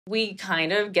We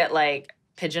kind of get like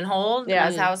pigeonholed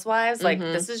as housewives. Like,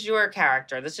 this is your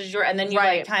character. This is your, and then you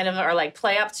like kind of are like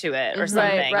play up to it or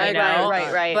something, you know?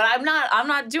 Right. But I'm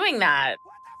not doing that.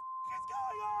 What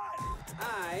the f is going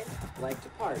on? I like to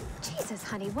party. Jesus,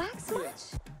 honey, wax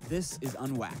much? This is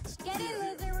Unwaxed Get in,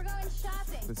 Lizzie, we're going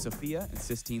shopping. with Sophia and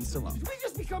Sistine Stallone. Did we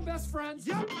just become best friends?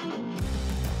 Yep.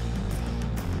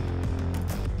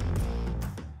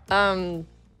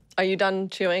 Are you done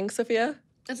chewing, Sophia?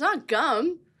 It's not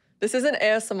gum. This isn't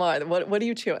ASMR. What are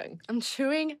you chewing? I'm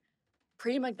chewing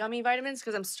Prima gummy vitamins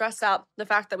because I'm stressed out the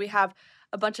fact that we have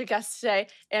a bunch of guests today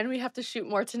and we have to shoot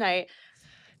more tonight.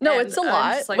 No, And it's a I'm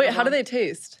lot. just like, Wait, how do they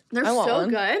taste? They're I want so one.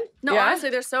 good. No, Yeah? honestly,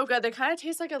 they're so good. They kind of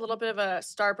taste like a little bit of a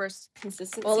Starburst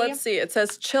consistency. Well, let's see. It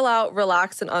says chill out,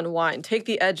 relax, and unwind. Take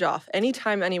the edge off.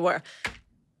 Anytime, anywhere.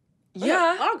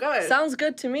 Yeah. Oh, good. Sounds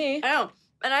good to me. I know.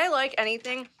 And I like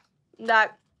anything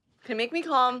that can make me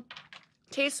calm,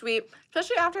 taste sweet,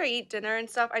 especially after I eat dinner and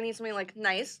stuff. I need something like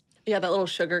nice. Yeah, that little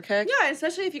sugar kick. Yeah,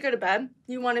 especially if you go to bed,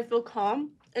 you want to feel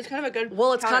calm. It's kind of a good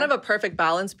Well, it's kind counter. of a perfect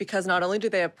balance because not only do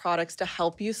they have products to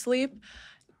help you sleep,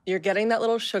 you're getting that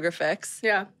little sugar fix.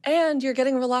 Yeah. And you're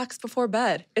getting relaxed before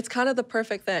bed. It's kind of the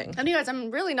perfect thing. And you guys,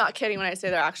 I'm really not kidding when I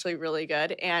say they're actually really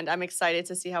good. And I'm excited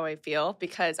to see how I feel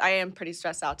because I am pretty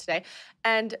stressed out today.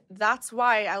 And that's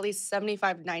why at least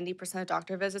 75-90% of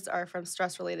doctor visits are from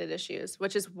stress-related issues,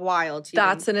 which is wild to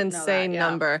That's an even know insane that, yeah.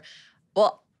 number.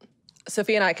 Well,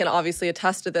 Sophia and I can obviously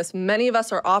attest to this. Many of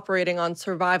us are operating on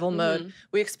survival mode.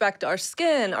 We expect our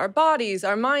skin, our bodies,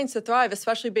 our minds to thrive,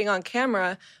 especially being on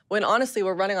camera, when honestly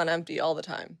we're running on empty all the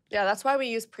time. Yeah, that's why we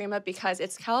use Prima because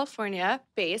it's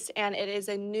California-based and it is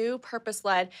a new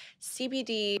purpose-led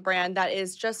CBD brand that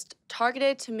is just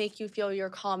targeted to make you feel your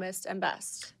calmest and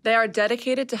best. They are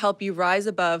dedicated to help you rise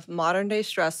above modern-day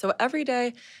stress so every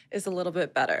day is a little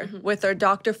bit better. With their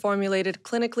doctor-formulated,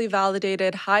 clinically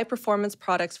validated, high-performance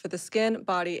products for the skin,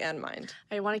 body, and mind.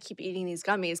 I want to keep eating these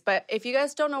gummies, but if you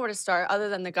guys don't know where to start, other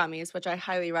than the gummies, which I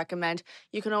highly recommend,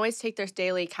 you can always take their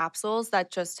daily capsules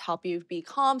that just help you be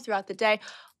calm throughout the day.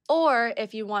 Or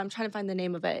if you want, I'm trying to find the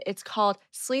name of it. It's called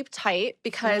Sleep Tight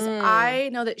because I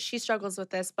know that she struggles with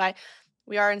this, but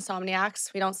we are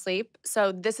insomniacs. We don't sleep.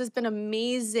 So this has been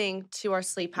amazing to our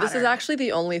sleep pattern. This is actually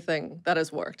the only thing that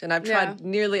has worked. And I've tried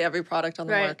nearly every product on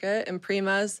the market. And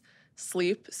Prima's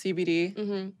Sleep,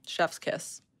 CBD, chef's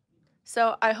kiss.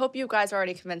 So I hope you guys are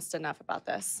already convinced enough about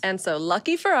this. And so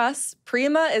lucky for us,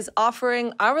 Prima is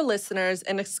offering our listeners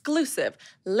an exclusive,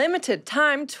 limited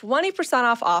time 20%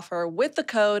 off offer with the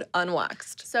code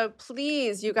UNWAXED. So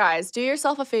please, you guys, do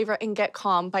yourself a favor and get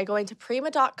calm by going to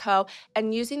prima.co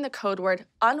and using the code word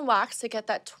UNWAXED to get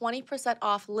that 20%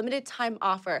 off limited time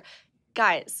offer.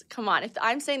 Guys, come on. If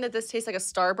I'm saying that this tastes like a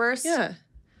Starburst, Yeah.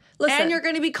 Listen, and you're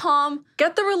going to be calm,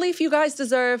 get the relief you guys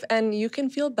deserve, and you can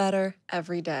feel better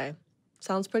every day.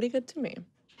 Sounds pretty good to me.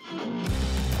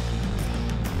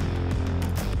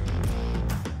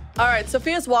 All right,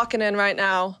 Sophia's walking in right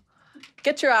now.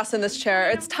 Get your ass in this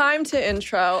chair. It's time to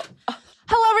intro.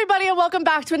 hello, everybody, and welcome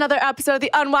back to another episode of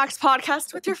the Unwaxed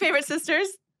podcast with your favorite sisters,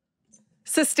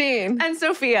 Sistine. and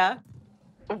Sophia.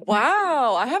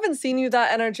 Wow, I haven't seen you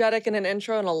that energetic in an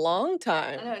intro in a long I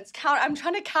time. know I'm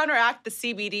trying to counteract the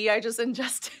CBD I just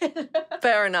ingested.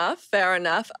 Fair enough, fair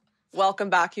enough. Welcome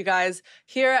back, you guys.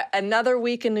 Here, another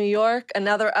week in New York,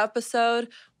 another episode.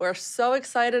 We're so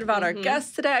excited about our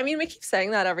guests today. I mean, we keep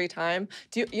saying that every time.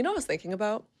 You know what I was thinking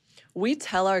about? We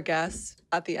tell our guests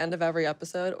at the end of every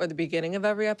episode or the beginning of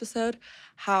every episode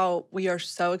how we are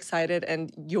so excited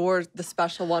and you're the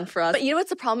special one for us. But you know what's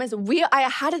the problem is?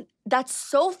 That's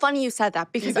so funny you said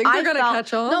that because You think they're gonna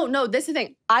catch on? No, this is the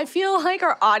thing. I feel like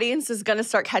our audience is gonna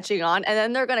start catching on and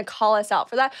then they're gonna call us out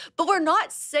for that. But we're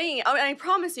not saying it. I mean, I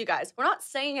promise you guys, we're not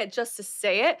saying it just to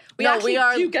say it. We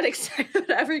do get excited about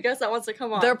every guest that wants to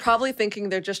come on. They're probably thinking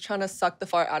they're just trying to suck the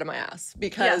fart out of my ass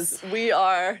because we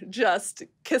are just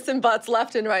kissing butts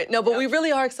left and right. No, but we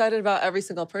really are excited about every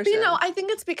single person. But you know, I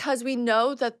think it's because we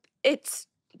know that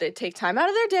they take time out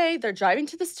of their day, they're driving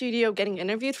to the studio, getting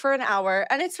interviewed for an hour,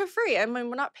 and it's for free. I mean,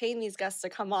 we're not paying these guests to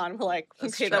come on. We're like, we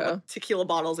pay them with tequila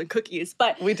bottles and cookies.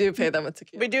 But we do pay them with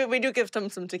tequila. we do give them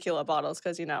some tequila bottles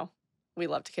because, you know, we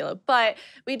love tequila. But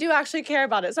we do actually care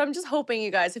about it. So I'm just hoping, you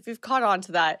guys, if you've caught on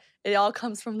to that, it all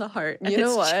comes from the heart. You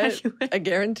know what? Genuine. I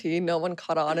guarantee no one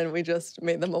caught on and we just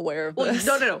made them aware of this.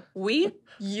 No.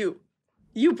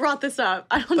 You brought this up.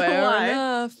 I don't know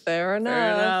why. Fair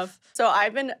enough. So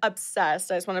I've been obsessed.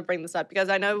 I just want to bring this up because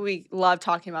I know we love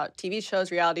talking about TV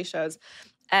shows, reality shows.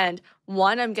 And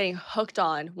one I'm getting hooked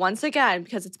on once again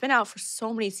because it's been out for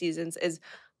so many seasons is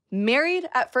Married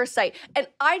at First Sight. And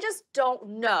I just don't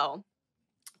know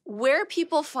where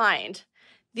people find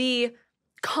the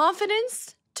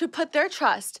confidence to put their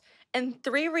trust in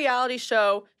 3 reality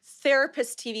show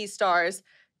therapist TV stars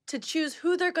to choose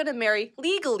who they're going to marry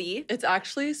legally. It's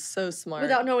actually so smart.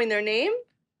 Without knowing their name,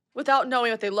 without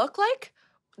knowing what they look like,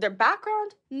 their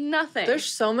background, nothing. There's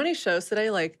so many shows today,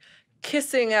 like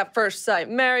Kissing at First Sight,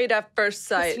 Married at First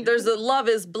Sight. There's a Love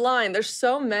is Blind. There's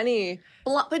so many.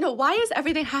 But no, why does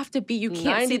everything have to be you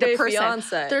can't see the 90 Day person?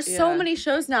 Fiancé. There's so many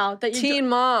shows now that you Teen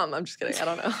Mom. I'm just kidding. I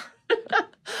don't know.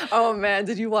 Oh man,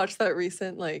 did you watch that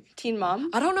recent Teen Mom?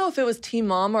 I don't know if it was Teen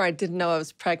Mom or I didn't know I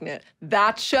was pregnant.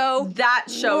 That show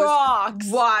rocks.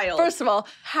 is wild. First of all,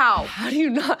 how do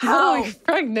you not know you're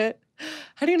pregnant?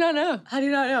 How do you not know? How do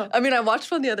you not know? I mean, I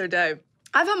watched one the other day.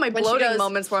 I've had my bloating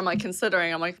moments where I'm like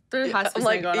considering. I'm like, there has to be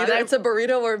something going on. Either it's a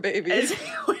burrito or a baby.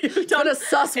 It's been a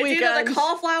sus weekend. It's either the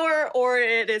cauliflower or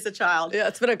it is a child. Yeah,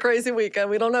 it's been a crazy weekend.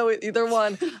 We don't know either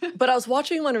one. But I was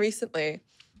watching one recently,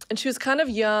 and she was kind of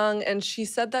young, and she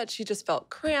said that she just felt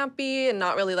crampy and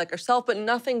not really like herself, but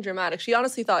nothing dramatic. She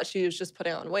honestly thought she was just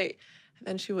putting on weight. And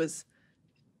then she was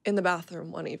in the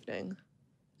bathroom one evening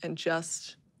and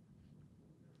just,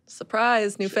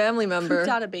 surprise, new family member. Pooped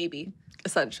out a baby.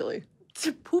 Essentially.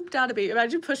 Pooped out a baby.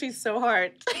 Imagine pushing so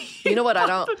hard. You know what I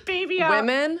don't? A baby out.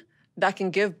 Women that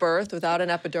can give birth without an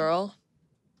epidural.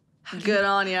 Good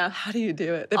on ya. How do you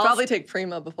do it? They probably take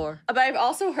Prima before. But I've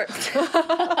also heard. Actually,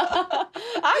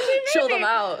 Chill them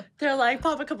out. They're like,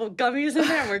 pop a couple gummies in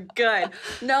there and we're good.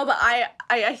 No, but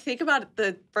I think about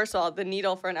first of all, the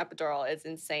needle for an epidural is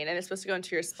insane and it's supposed to go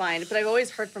into your spine. But I've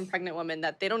always heard from pregnant women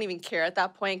that they don't even care at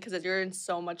that point because you're in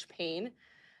so much pain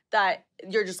that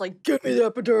you're just like, give me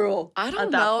the epidural. I don't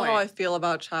know how I feel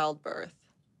about childbirth.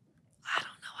 I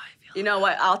don't know how I feel. You know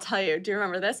what? I'll tell you. Do you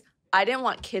remember this? I didn't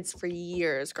want kids for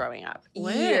years growing up.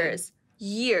 When?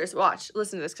 Years. Watch,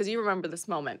 listen to this, because you remember this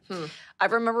moment. I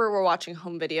remember we're watching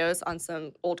home videos on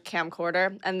some old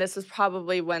camcorder, and this was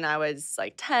probably when I was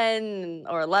like 10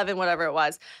 or 11, whatever it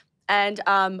was. And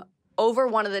over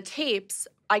one of the tapes,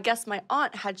 I guess my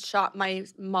aunt had shot my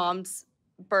mom's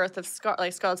birth of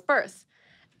Scarlett's birth.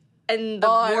 And the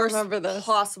worst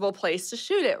possible place to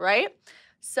shoot it, right?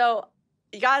 So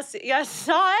you guys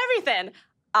saw everything.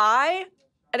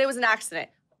 And it was an accident,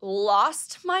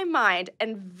 lost my mind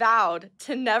and vowed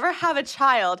to never have a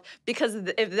child because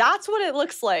if that's what it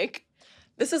looks like,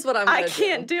 this is what I'm gonna do. I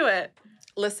can't do it.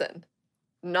 Listen,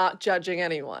 not judging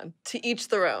anyone. To each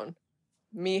their own.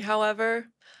 Me, however,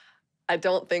 I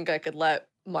don't think I could let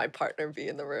my partner be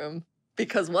in the room.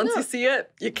 Because once you see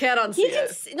it, you can't unsee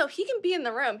it. No, he can be in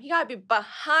the room. He gotta be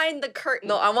behind the curtain.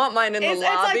 No, I want mine in the lobby.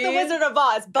 It's like the Wizard of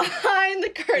Oz, behind the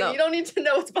curtain. No. You don't need to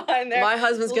know what's behind there. My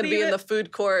husband's gonna be in the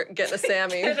food court getting a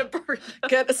Sammy.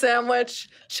 Getting a sandwich,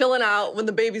 chilling out when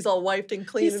the baby's all wiped and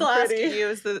clean and pretty. He's asking you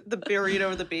is the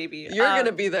burrito or the baby. You're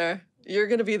gonna be there. You're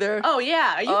gonna be there. Oh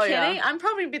yeah, are you kidding? Yeah. I'm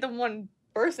probably gonna be the one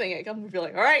birthing it. I'm gonna be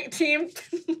like, all right, team.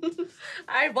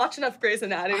 I watch enough Grey's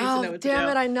Anatomy to know what to do. Damn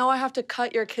it! I know I have to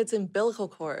cut your kid's umbilical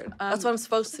cord. That's what I'm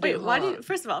supposed to do. Wait, why did?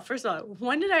 First of all,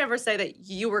 when did I ever say that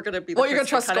you were gonna be? You're gonna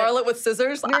trust Scarlett with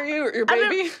scissors near you, or your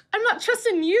baby? I'm not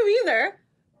trusting you either.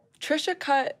 Trisha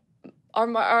cut.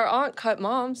 Our aunt cut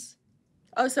mom's.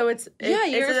 Oh, so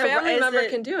your family member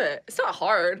can do it. It's not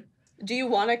hard. Do you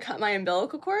want to cut my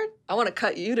umbilical cord? I want to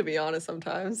cut you, to be honest,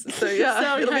 sometimes. So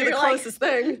yeah, it'll be the closest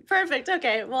thing. Perfect.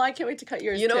 Okay. Well, I can't wait to cut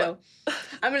yours too. What?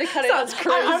 I'm gonna cut it. Sounds crazy.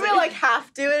 I'm gonna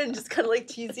half do it and just kind of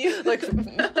tease you,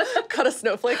 cut a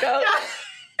snowflake out.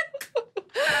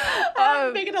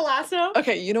 Make it a lasso.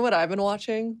 Okay, you know what I've been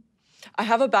watching? I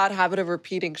have a bad habit of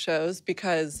repeating shows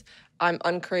because I'm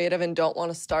uncreative and don't want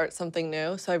to start something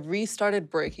new. So I've restarted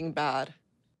Breaking Bad.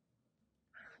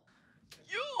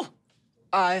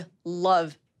 I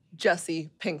love Jesse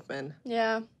Pinkman.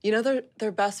 Yeah. You know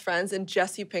they're best friends, and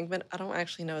Jesse Pinkman, I don't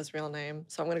actually know his real name,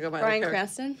 so I'm gonna go by Bryan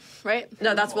Cranston, right?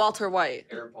 No, that's Walter White.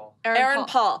 Aaron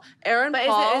Paul. Aaron Paul.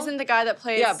 But isn't the guy that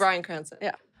plays? Yeah, Bryan Cranston.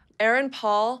 Yeah. Aaron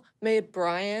Paul made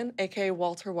Brian, aka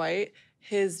Walter White,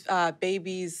 his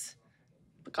baby's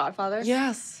godfather.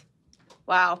 Yes.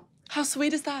 Wow. How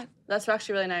sweet is that? That's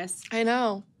actually really nice. I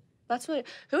know. That's really.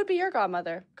 Who would be your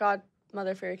godmother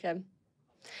for your kid?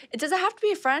 Does it have to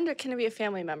be a friend or can it be a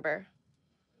family member?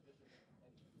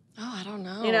 Oh, I don't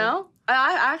know. You know?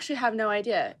 I actually have no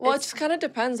idea. Well, it just kind of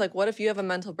depends. Like, what if you have a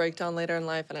mental breakdown later in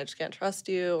life and I just can't trust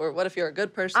you? Or what if you're a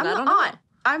good person? I don't know.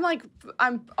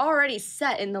 I'm already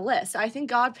set in the list. I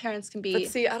think godparents can be... But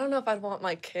see, I don't know if I'd want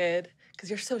my kid, because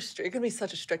you're so strict. You're going to be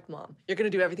such a strict mom. You're going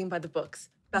to do everything by the books.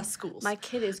 Best schools. My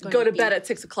kid is going to go to bed at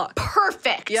 6 o'clock.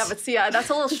 Perfect. Yeah, but see, that's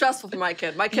a little stressful for my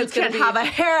kid. My kid's going to have a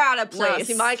hair out of place. No,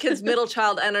 see, my kid's middle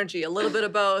child energy, a little bit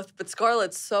of both. But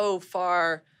Scarlett's so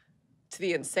far to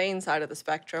the insane side of the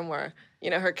spectrum where,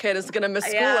 her kid is going to miss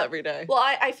school every day. Well,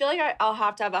 I feel like I'll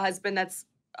have to have a husband that's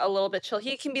a little bit chill.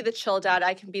 He can be the chill dad.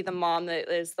 I can be the mom that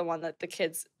is the one that the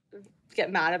kids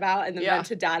get mad about and then vent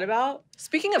to dad about.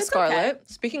 Speaking of Scarlett,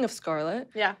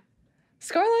 Yeah.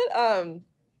 Scarlett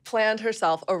planned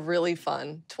herself a really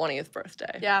fun 20th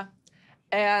birthday. Yeah.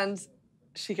 And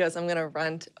she goes, I'm going to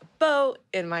rent a boat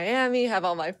in Miami, have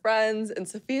all my friends. And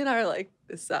Sophia and I are like,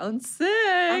 this sounds sick.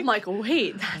 I'm like,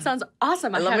 wait, that sounds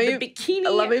awesome. I have the bikini.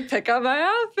 Let me pick out my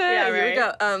outfit. Yeah, Here we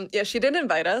right. go. Yeah, she didn't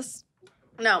invite us.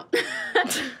 No.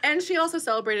 And she also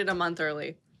celebrated a month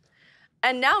early.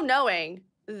 And now knowing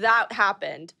that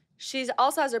happened, she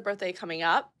also has her birthday coming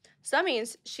up. So that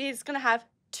means she's going to have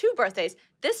 2 birthdays.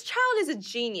 This child is a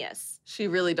genius. She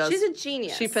really does. She's a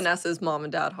genius. She finesses mom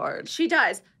and dad hard. She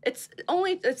does. It's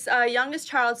youngest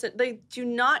child, so they do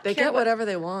not They care get whatever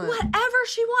they want. whatever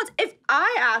she wants. If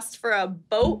I asked for a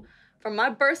boat for my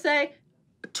birthday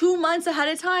 2 months ahead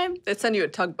of time, They'd send you a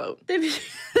tugboat. they'd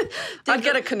I'd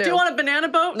get a canoe. Do you want a banana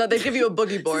boat? No, they'd give you a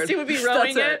boogie board. He would be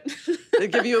rowing That's it.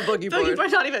 They'd give you a boogie board. Boogie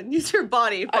board, not even. Use your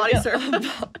body surf.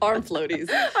 Arm floaties.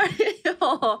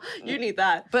 Oh, you need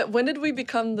that. But when did we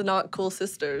become the not cool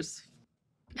sisters?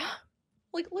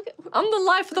 Like, look at, I'm the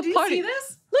life of the Do you party. see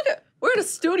this? Look at, we're in a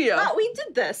studio. Wow, we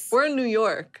did this. We're in New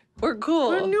York. We're cool.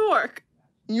 We're in New York.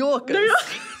 New Yorkers.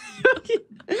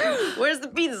 New York. Where's the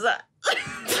pizza?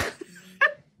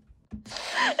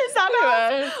 Is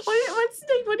that Anyway.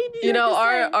 what do you need? You know,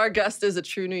 our guest is a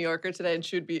true New Yorker today, and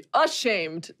she would be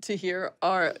ashamed to hear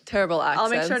our terrible accents.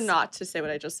 I'll make sure not to say what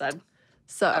I just said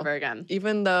so, ever again.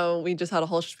 Even though we just had a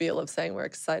whole spiel of saying we're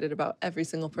excited about every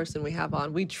single person we have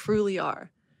on, we truly are.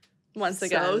 Once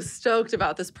again. So stoked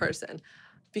about this person.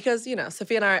 Because,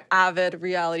 Sophia and I are avid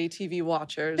reality TV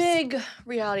watchers. Big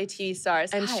reality TV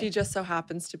stars. And Hi. she just so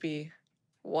happens to be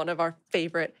one of our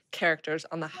favorite characters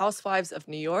on the Housewives of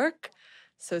New York.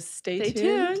 So stay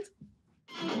tuned.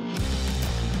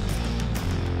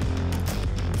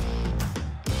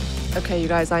 Okay, you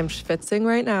guys, I'm schwitzing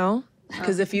right now.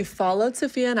 Because if you followed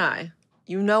Sophia and I,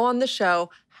 you know on the show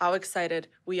how excited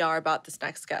we are about this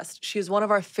next guest. She's one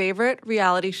of our favorite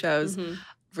reality shows,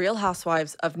 Real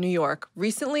Housewives of New York.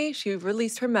 Recently, she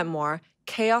released her memoir,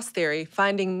 Chaos Theory,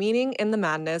 Finding Meaning in the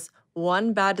Madness,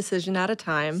 One Bad Decision at a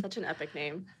Time. Such an epic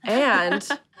name. And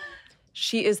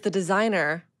she is the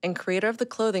designer and creator of the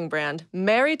clothing brand,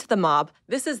 Married to the Mob.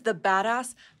 This is the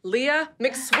badass Leah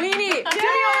McSweeney. Studio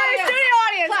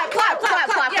audience. Clap, clap, clap,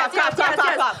 clap, clap, clap, clap,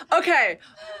 clap, clap. Okay.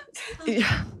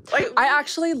 Yeah. I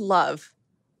actually love,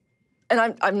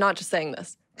 and I'm not just saying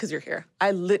this because you're here.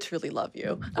 I literally love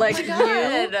you. Like,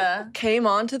 you came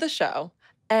onto the show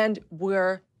and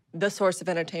were the source of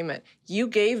entertainment. You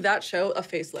gave that show a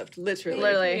facelift, literally.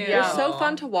 Literally, You're so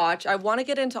fun to watch. I want to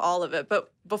get into all of it, but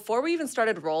before we even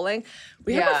started rolling,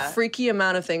 we have a freaky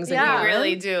amount of things in We common.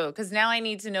 really do, because now I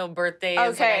need to know birthdays.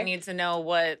 Like, Okay. I need to know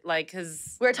what,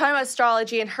 because... We're talking about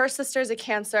astrology, and her sister's a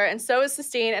Cancer, and so is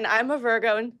Sistine, and I'm a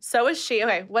Virgo, and so is she.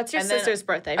 Okay, what's your And then- sister's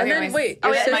birthday? And Okay, then, my- wait, oh,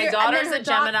 your yeah, sister- my and daughter's then her a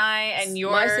Gemini, and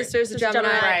your... My sister's a Gemini.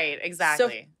 Right,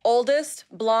 exactly. So, oldest,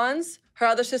 blondes, her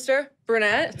other sister,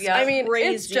 brunette. Yeah. I mean, it's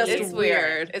Crazy. just It's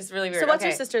weird. It's really weird. So what's Okay.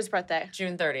 your sister's birthday?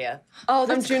 June 30th.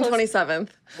 Oh, I'm June 27th.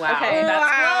 Wow. Okay. That's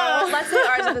Wow. close. Let's say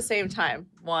ours at the same time.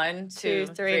 1, 2,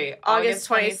 2, 3. 3. August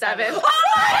 27th. What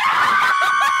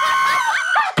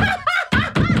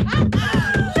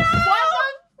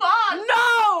the fuck?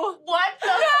 No! What the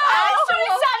August fuck?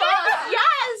 27th.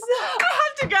 Yes. I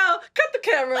have to go. Cut the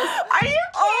cameras. Are you?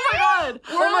 Oh my god.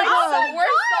 We're like we're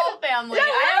soul family. Yeah,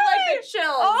 I have like the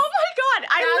chills. Oh my god.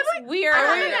 That's weird. I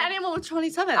haven't met anyone with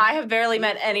 27. I have barely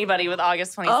met anybody with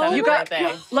August 27th Oh, you got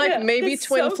birthday. like maybe It's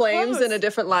twin so flames close. in a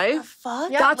different life.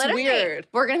 Fuck. That's weird.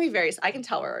 We're gonna be very. I can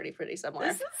tell we're already pretty similar.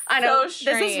 This is I know. so This is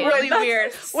strange. really That's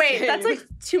weird. Wait, that's insane.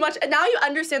 like too much. And now you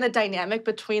understand the dynamic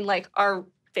between like our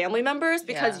family members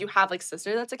because Yeah. you have like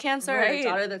sister that's a Cancer and Right. a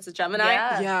daughter that's a Gemini.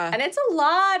 Yeah. Yeah. And it's a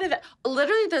lot of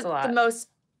literally a lot. the most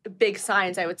big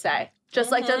signs I would say. Just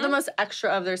like they're the most extra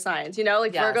of their signs. You know,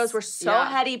 like Yes. Virgos were so Yeah.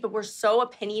 heady, but we're so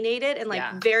opinionated and like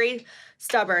Yeah. very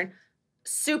stubborn,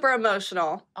 super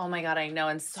emotional. Oh my god, I know,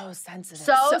 and so sensitive.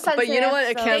 So sensitive. but you know what a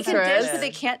They Cancer can dish, is? but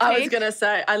they can't I take. was gonna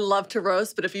say I love to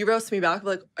roast, but if you roast me back, I'm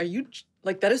like, are you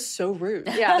like that is so rude?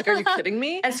 Yeah. Like, are you kidding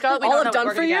me? And Scarlett, we all don't I've know done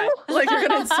what for we're you? gonna Like you're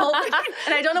gonna insult me?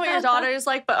 And I don't know what your daughter is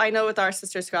like, but I know with our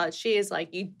sister Scarlett, she is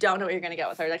like, you don't know what you're gonna get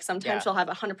with her. Like sometimes Yeah. she'll have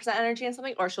 100% energy in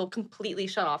something, or she'll completely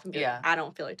shut off and be Yeah. like, I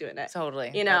don't feel like doing it. Totally.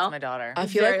 You know? That's my daughter. I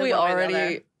feel Very like we one way or the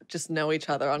already other. just know each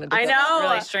other on a I different know. It's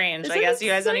really strange. Isn't I guess it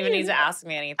you guys don't even need to insane? ask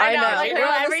me anything. I know. Like, We're you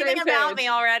know on the everything same about page. me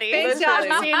already. Thanks, Literally.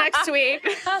 guys. See you next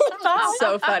week.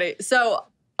 so funny. So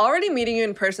already meeting you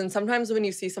in person, sometimes when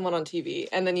you see someone on TV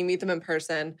and then you meet them in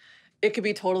person, it could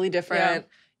be totally different.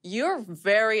 You're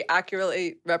very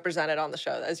accurately represented on the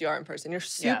show as you are in person. You're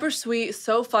super sweet,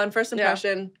 so fun. First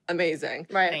impression, amazing.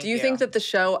 Right. Do you think that the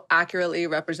show accurately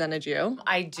represented you?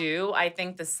 I do. I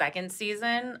think the second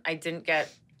season, I didn't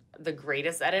get the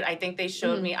greatest edit. I think they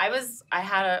showed me, I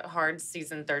had a hard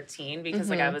season 13 because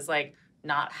like I was like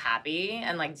not happy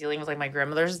and like dealing with like my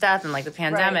grandmother's death and like the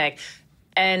pandemic.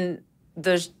 And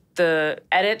the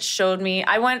edit showed me,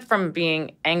 I went from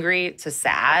being angry to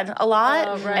sad a lot,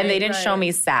 and they didn't show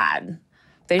me sad.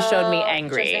 They showed me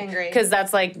angry because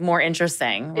that's like more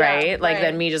interesting, right? Like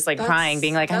than me just like crying,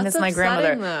 being like, I miss my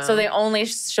grandmother. Though. So they only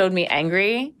showed me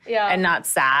angry and not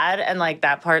sad, and like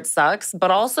that part sucks.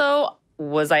 But also,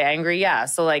 was I angry? Yeah.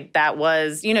 So like that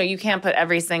was, you know, you can't put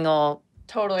every single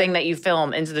thing that you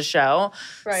film into the show.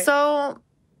 Right. So,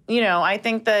 you know, I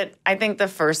think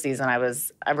the first season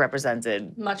I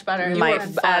represented much better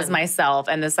as myself,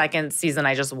 and the second season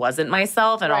I just wasn't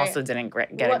myself, and also didn't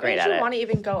get a great edit. What made you want to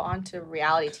even go on to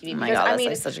reality TV? Because oh my God, that's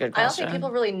like such a good question. I don't think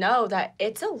people really know that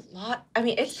it's a lot. I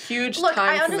mean, it's huge. Look,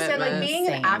 time I understand commitment. like being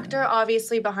an actor,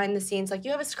 obviously behind the scenes, like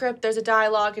you have a script, there's a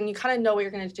dialogue, and you kind of know what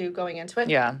you're going to do going into it.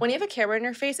 Yeah. When you have a camera in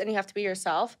your face and you have to be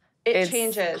yourself, it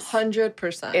changes.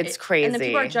 100%. It's crazy. And then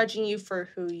people are judging you for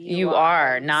who you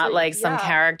are. Not so, like some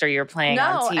character you're playing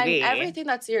on TV. No, and everything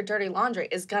that's your dirty laundry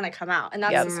is going to come out. And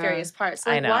that's the scariest part. So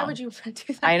like, why would you want to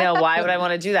do that? I know. Why would I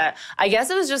want to do that? I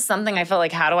guess it was just something I felt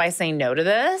like, how do I say no to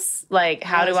this? Like,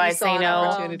 how do I say no?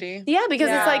 Opportunity. Yeah, because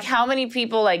it's like, how many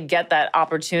people like get that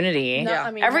opportunity? No,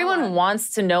 I mean, everyone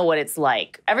wants to know what it's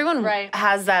like. Everyone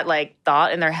has that like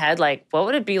thought in their head, like, what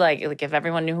would it be like if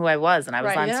everyone knew who I was and I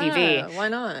was on TV? Why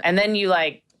not? And then you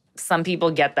like, some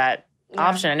people get that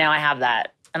option, and now I have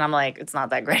that. And I'm like, it's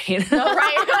not that great. No,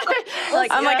 like,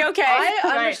 I'm like, okay.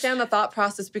 I understand the thought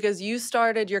process because you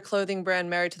started your clothing brand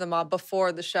Married to the Mob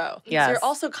before the show. Yes. So you're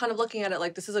also kind of looking at it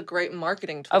like this is a great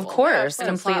marketing tool. Of course,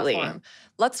 completely. Platform.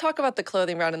 Let's talk about the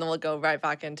clothing brand and then we'll go right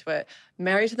back into it.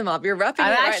 Married to the Mob. You're repping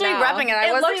I'm it actually right now. repping it.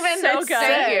 I wasn't even so good.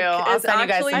 Thank you. I'll send you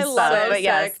guys some stuff. But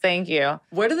yes, thank you.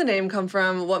 Where did the name come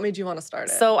from? What made you want to start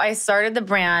it? So I started the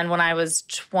brand when I was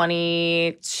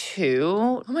 22.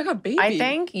 Oh my God, baby. I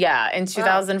think, in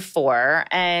 2004.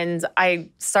 And I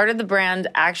started the brand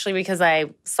actually because I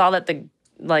saw that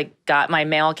got my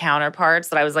male counterparts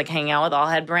that I was like hanging out with all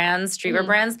had brands, streetwear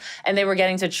brands, and they were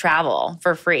getting to travel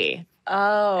for free.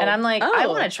 Oh. And I'm like, I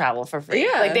want to travel for free.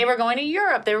 Yeah. Like they were going to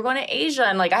Europe, they were going to Asia,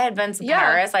 and like I had been to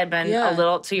Paris, I'd been a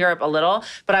little to Europe a little,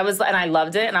 but I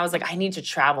loved it, and I was like, I need to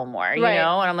travel more, you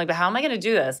know? And I'm like, but how am I going to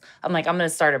do this? I'm like, I'm going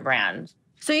to start a brand.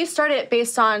 So you started it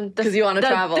based on because you want to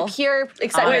travel, the pure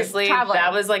excitement. Honestly, traveling.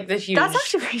 that was like the huge. That's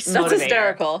actually very motivator. That's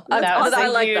hysterical. That was I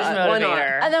a like huge that.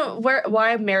 motivator. And then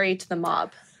why Married to the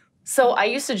Mob? So I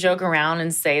used to joke around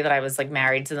and say that I was like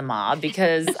married to the mob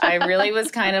because I really was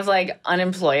kind of like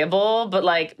unemployable, but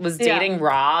like was dating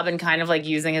Rob and kind of like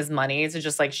using his money to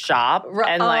just like shop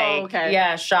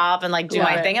and shop and like do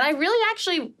my thing. And I really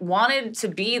actually wanted to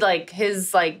be like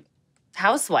his like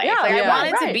housewife. I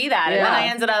wanted to be that. And then I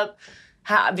ended up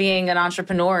being an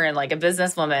entrepreneur and like a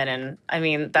businesswoman. And I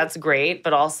mean, that's great,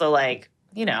 but also like,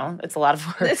 you know, it's a lot of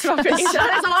work. It's a lot of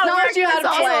work. You had to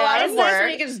play. A lot of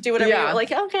work. You can just do whatever you like.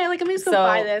 Okay, like I'm just gonna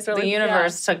buy this. Or the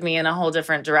universe took me in a whole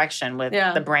different direction with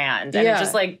the brand, and it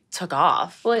just like took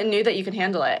off. Well, it knew that you could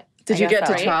handle it. Did you get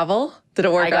to travel? Did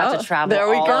it work out? I got to travel there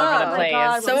we all go. over the place.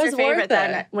 God, so what was your favorite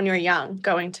then when you were young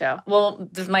going to? Well,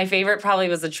 my favorite probably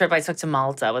was the trip I took to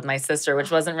Malta with my sister, which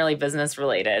wasn't really business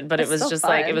related, but it was just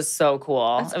like, it was so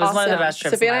cool. It was one of the best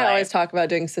trips Sophia of my and I life. always talk about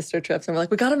doing sister trips, and we're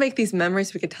like, we got to make these memories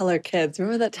so we could tell our kids.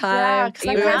 Remember that time? Yeah, because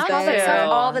my parents tell us stuff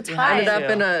all the time. Ended up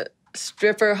in a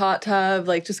stripper hot tub,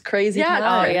 like just crazy times.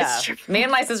 Oh, yeah. Me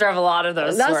and my sister have a lot of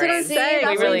those That's stories. what I'm saying.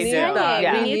 We really do.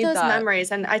 Yeah. We need those memories.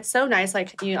 And it's so nice,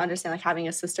 like, you understand, like, having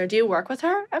a sister. Do you work with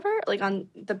her ever? Like, on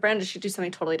the brand, does she do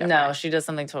something totally different? No, she does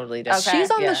something totally different. Okay.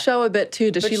 She's on the show a bit, too.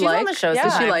 Does she like? On the show,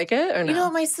 does she like it or no? You know,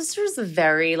 my sister's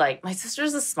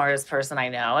the smartest person I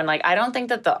know. And, like, I don't think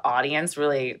that the audience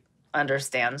really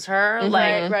understands her.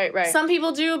 Like, right. Some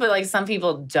people do, but like some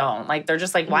people don't. Like, they're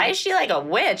just like, why is she like a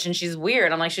witch and she's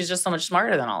weird? I'm like, she's just so much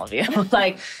smarter than all of you.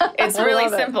 Like, it's really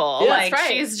simple. Yeah, like,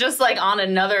 she's just like on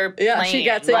another plane. Yeah, she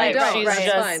gets it. Like, you don't. she's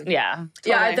just,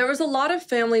 Yeah, there was a lot of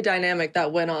family dynamic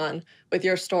that went on with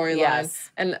your storyline,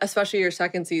 and especially your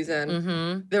second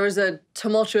season. There was a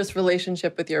tumultuous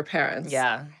relationship with your parents.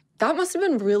 Yeah. That must have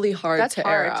been really hard to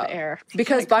air.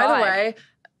 Because, by the way,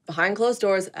 behind closed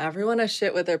doors, everyone has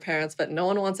shit with their parents, but no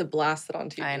one wants it blasted on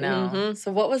TV. I know.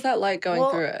 So what was that like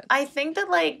going through it? I think that,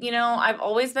 like, you know, I've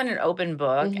always been an open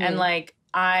book, and, like,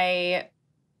 I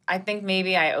I think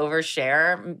maybe I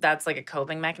overshare. That's like a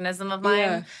coping mechanism of mine.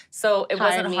 Yeah. So it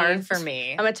wasn't Me. hard for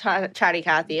me. I'm a chatty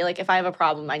Cathy. Like if I have a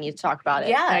problem, I need to talk about it.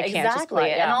 Yeah, And I can't just exactly.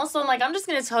 let- And also, I'm like, I'm just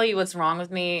gonna tell you what's wrong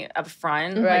with me up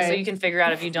front, like, so Right. you can figure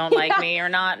out if you don't like me or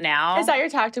not now. Is that your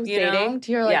tactic with You know? dating?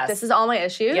 Do you like, Yes. this is all my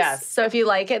issues? Yes. So if you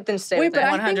like it, then stay Wait, with but it.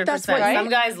 I think 100%. that's what- Some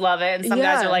guys love it, and some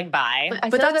guys Yeah. are like, bye. I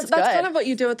But feel that's good. kind of what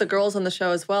you do with the girls on the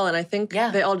show as well. And I think Yeah.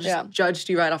 they all just judged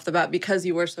you right off the bat because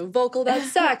you were so vocal about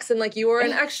sex and like you were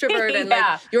an extrovert and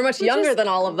Yeah. like you were much younger than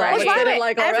all of them, Right. which By they the didn't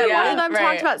like already. Every one Yeah. of them Right.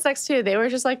 talked about sex too. They were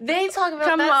just like, They talk about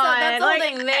Come that's on, that's the whole like-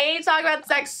 thing. They talk about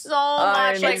sex so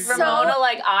much. Like it's Ramona,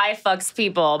 like I fucks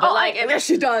people, but like yeah,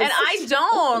 she does. and I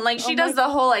don't. Like she does the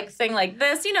whole like thing like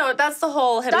this. You know, that's the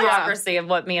whole hypocrisy of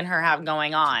what me and her have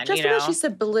going on. just you know? because she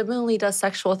subliminally does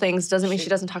sexual things doesn't mean she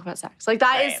doesn't talk about sex. Like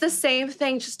that is Right. the same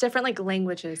thing, just different like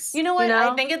languages. You know what?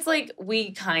 I think it's like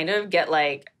we kind of get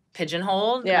like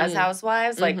pigeonholed as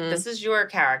housewives. Like this is your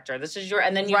character. This is your,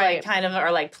 and then you like Right. kind of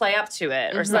are like play up to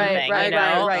it or something. right, you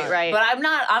know? right. But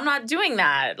I'm not doing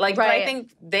that. Like, but I Right.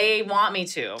 think they want me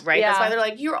to. Right. That's Yeah. why they're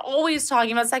like, you're always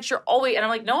talking about sex. You're always, and I'm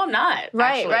like, no, I'm not.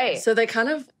 Right, actually. right. So they kind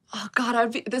of, oh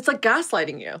God, it's like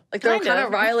gaslighting you. Like they're Kind kind of.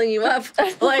 of riling you up.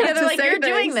 Like to they're like, say you're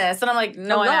doing things. this, and I'm like,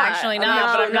 no, I'm I'm not. actually I'm not.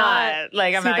 not. But I'm not.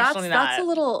 Like, I'm See, actually not. that's a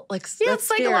little like Yeah, that's it's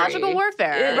psychological scary.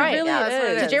 warfare. It Right. really Yeah, that's what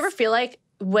it is. Did you ever feel like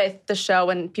with the show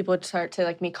when people would start to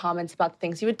like make comments about the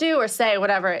things you would do or say,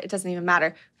 whatever, it doesn't even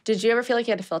matter. Did you ever feel like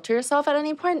you had to filter yourself at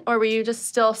any point, or were you just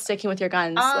still sticking with your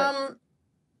guns?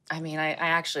 I mean, I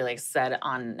actually like said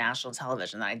on national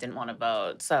television that I didn't want to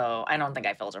vote, so I don't think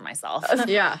I filter myself.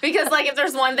 Yeah. Because like if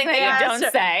there's one thing that Yeah, you don't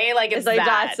sure. say, like it's like, that,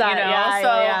 that's that. you know. Yeah,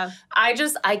 so yeah.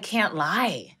 I can't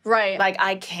lie. Right. Like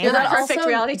I You're can't. the that perfect also-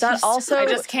 reality that TV also- I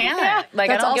just can't. Yeah. Like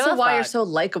That's I don't also give a why you're fuck. so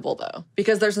likable though,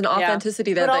 because there's an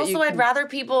authenticity there But that also, you I'd can- rather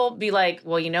people be like,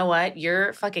 well, you know what?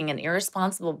 You're fucking an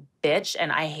irresponsible bitch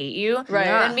and I hate you. Right.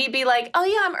 Than me be like, oh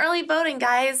yeah, I'm early voting,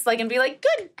 guys. Like, and be like,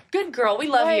 good girl, we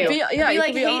love Right. you. Be- yeah, Be you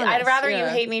like, can be I'd honest, rather you yeah.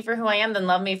 hate me for who I am than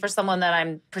love me for someone that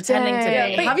I'm pretending to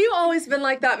Dang. be. Have you always been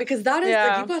like that? Because that is Yeah.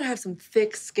 like you gotta have some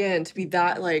thick skin to be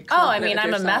that like. Oh, I confident mean, with I'm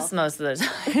a yourself. mess most of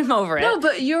the time over it. No,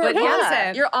 but you're But honest.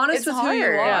 yeah. You're honest It's with hard. who you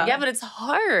are. Yeah, but it's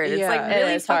hard. It's like Yeah. It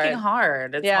really is fucking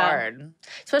hard. It's Yeah. hard.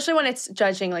 Especially when it's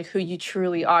judging like who you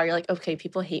truly are. You're like, okay,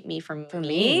 people hate me for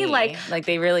me. Like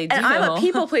they really do. and I'm a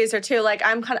people pleaser too. Like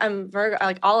I'm Virgo.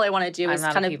 Like all I want to do I'm is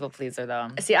not kind a of people pleaser though.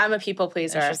 see. I'm a people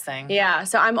pleaser. Interesting. Yeah.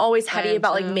 So I'm always heady am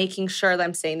about like too. making sure that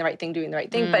I'm saying the right thing, doing the right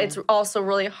thing. But it's also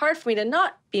really hard for me to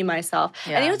not be myself.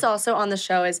 And you know what's also on the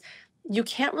show is you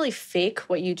can't really fake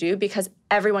what you do because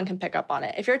everyone can pick up on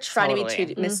it. If you're trying to Totally.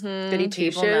 be too Miss Goody Two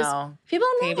People Shoes, know. people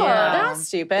know. People They're know. not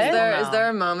stupid. Is know. there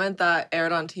a moment that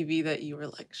aired on TV that you were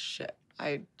like, shit,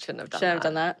 I shouldn't have done Shouldn't have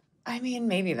done that. I mean,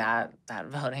 maybe that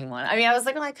voting one. I mean, I was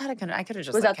like, well, I could have just.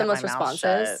 Was like, that the kept most my mouth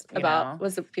responses shut, you about? know?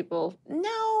 Was it people?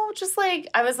 No, just like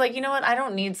I was like, you know what? I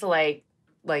don't need to like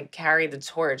carry the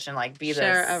torch and like be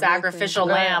Share the everything. sacrificial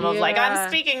Right. lamb of like Yeah. I'm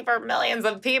speaking for millions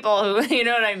of people who you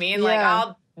know what I mean. Like Yeah.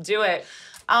 I'll do it.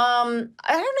 I don't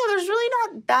know. There's really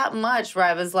not that much where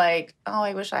I was like, oh,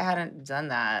 I wish I hadn't done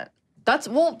that. That's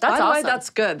by the way, awesome. that's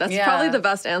good. That's Yeah. probably the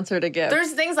best answer to give.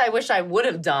 There's things I wish I would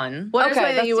have done. What Okay, that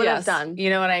that's- you would have yes. done.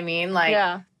 You know what I mean? Like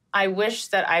Yeah. I wish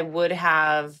that I would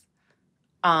have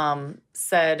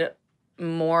said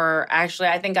more. Actually,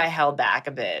 I think I held back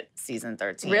a bit season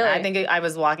 13. Really? I think I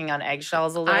was walking on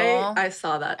eggshells a little. I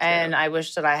saw that too. and I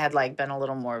wish that I had like been a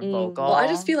little more vocal. well, I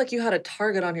just feel like you had a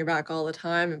target on your back all the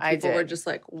time, and I people were did. just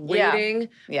like Yeah. waiting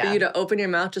Yeah. for you to open your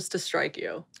mouth just to strike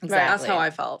you. That's Exactly. how I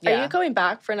felt. Yeah. Are you going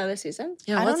back for another season?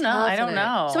 Yeah, I what's don't know. I don't happening?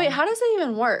 know. So wait, how does that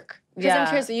even work? Because Yeah. I'm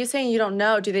curious. Are you saying you don't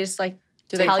know? Do they just like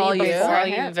Do they tell call you you? Tell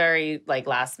beforehand? you very like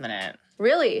last minute.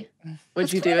 Really? Would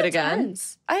That's you do kinda it again?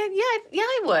 intense. I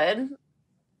would.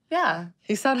 Yeah.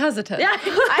 You sound hesitant. Yeah.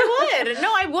 I would. No,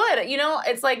 I would. You know,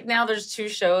 it's like now there's 2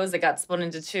 shows that got split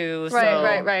into 2.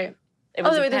 Right. It Oh,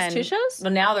 would wait, there's depend. 2 shows?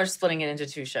 But now they're splitting it into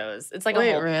 2 shows. It's like Wait,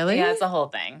 a whole really? Yeah, it's a whole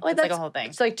thing. Wait, it's like a that's- whole thing.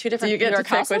 It's like 2 Do different you get New to York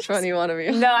pick which housewives? one you want to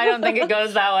be? No, I don't think it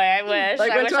goes that way. I wish.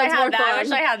 Like, I which wish I one's had more that. I fun?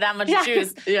 wish I had that much Yeah.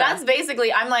 juice. Yeah. That's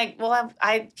basically. I'm like, well,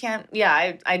 I can't.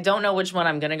 Yeah, I don't know which one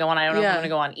I'm gonna go on. I don't know if I'm Yeah. gonna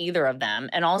go on either of them.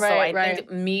 And also, Right, I think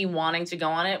me wanting to go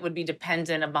on it would be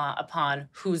dependent upon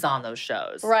who's on those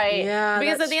shows. Right. Yeah.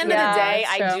 Because at the end true. of the day, Yeah,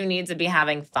 I that's true. do need to be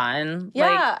having fun. Yeah,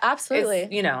 Like, absolutely.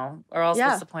 it's, you know, or else Yeah.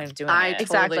 what's the point of doing I it? totally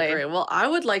Exactly. agree. Well, I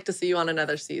would like to see you on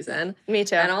another season. Me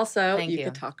too. And also, Thank you you.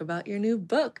 could talk about your new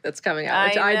book that's coming out,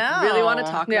 which I I really want to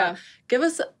know. talk Yeah. about. Give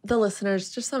us, the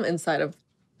listeners, just some insight of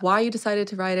why you decided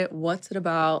to write it, what's it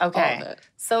about, all of it.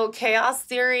 So Chaos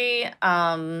Theory,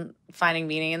 Finding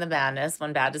Meaning in the Madness,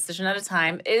 One Bad Decision at a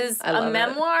Time, is a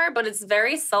memoir, but it's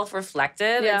very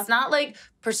self-reflective. Yeah. It's not like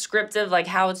prescriptive, like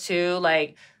how to,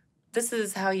 like, this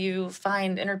is how you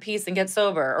find inner peace and get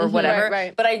sober or whatever.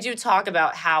 Right. But I do talk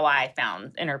about how I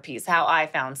found inner peace, how I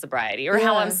found sobriety, or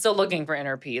how I'm still looking for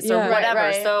inner peace or whatever.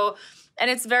 Right. So, and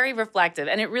it's very reflective.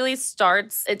 And it really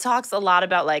it talks a lot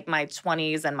about like my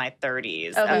 20s and my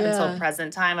 30s up until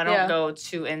present time. I don't go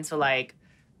too into like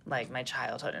my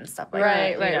childhood and stuff like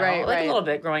that. Right. Like a little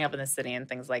bit growing up in the city and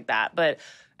things like that.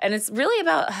 And it's really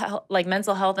about like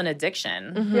mental health and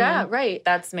addiction. Yeah, right.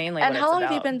 That's mainly And what how it's long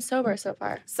have you about. been sober so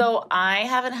far? So I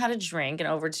haven't had a drink in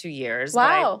over 2 years.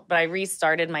 Wow. But I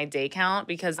restarted my day count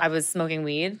because I was smoking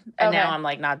weed. And now I'm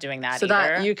like not doing that So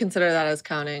either. that you consider that as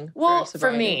counting Well, for for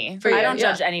sobriety? me. For you, I don't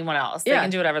judge anyone else. They can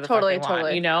do whatever the fuck they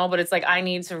want, you know? But it's like I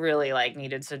need to really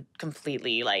needed to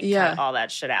completely cut all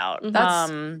that shit out.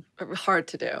 That's hard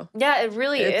to do. Yeah, it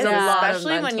really It's is. a lot of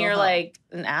Especially when mental you're health. like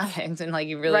an addict and like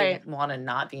you really want to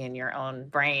not be in your own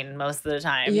brain most of the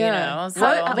time, you know? So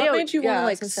What made you want to I was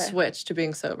like gonna say. switch to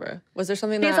being sober? Was there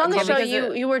something Because that on the show,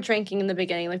 because you were drinking in the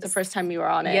beginning, like the first time you were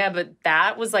on it. Yeah, but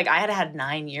that was like I had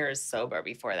 9 years sober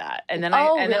before that, and then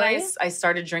really? I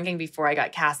started drinking before I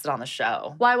got casted on the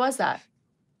show. Why was that?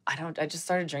 I just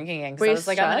started drinking again Were because I you was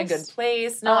like I'm in a good stressed?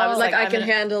 place. No, I was like I I'm can in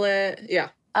a- handle it. Yeah.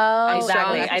 Oh,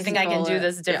 Exactly. okay. I think I can do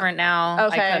this different now.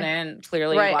 Okay. I couldn't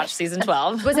clearly Right. watch season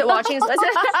 12. Was it watching? By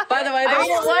the way, I there's-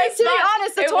 was to be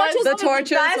honest, the it torches. was- the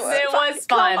torches. It was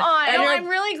fun. Come on. And And I'm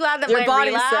really glad that your my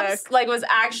body's relapse sick. was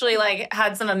actually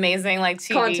had some amazing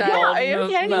TV Content. gold Yeah, are you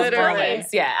kidding me? moments.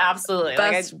 Yeah, absolutely.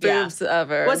 best boobs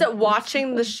ever. Was it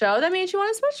watching the show that made you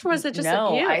want to switch, or was it just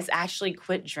No, you? I actually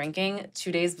quit drinking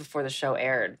 2 days before the show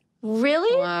aired.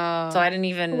 Really? Wow. So I didn't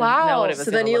even Wow. know what it was So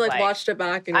then gonna you look like watched it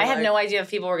back and I you're had like, no idea if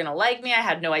people were gonna like me. I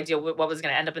had no idea what was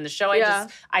gonna end up in the show.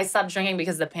 I stopped drinking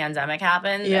because the pandemic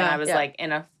happened, and I was like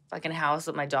in a fucking house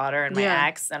with my daughter and my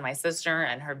ex and my sister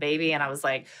and her baby, and I was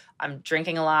like, I'm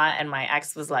drinking a lot, and my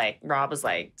ex was like, Rob was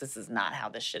like, this is not how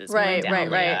this shit is going down.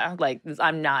 Right. Like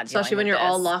I'm not. especially when dealing you're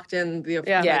with all this. locked in.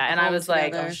 And I was like,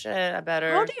 together. oh shit, I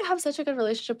better. How do you have such a good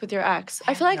relationship with your ex?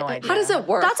 I feel like no idea. How does it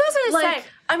work? That's what I was gonna Like, say.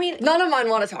 I mean, None of mine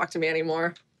want to talk to me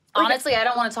anymore. Honestly, I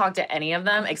don't want to talk to any of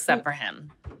them except for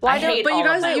him. why I don't? hate But you all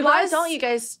of guys, them. why don't you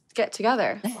guys get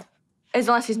together?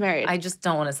 Unless he's married. I just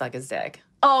don't want to suck his dick.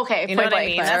 Oh, okay. You know what I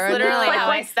mean? That's literally Like, how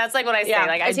like- that's like what I say. Yeah.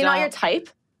 Like, Is he not your type?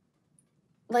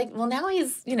 well, now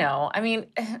he's, I mean,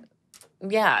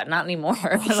 yeah, not anymore.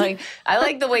 Like, I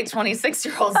like the way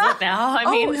 26-year-olds look now. I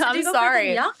mean, so do I'm you go for the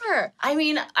sorry. younger. I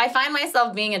mean, I find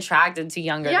myself being attracted to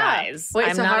younger guys. Wait,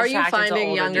 I'm so not how are you attracted to finding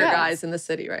older younger dudes. guys in the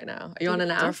city right now? Are you on an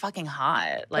They're app? fucking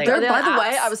hot. Like, They're, they by on the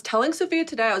way, apps? I was telling Sophia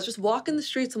today, I was just walking the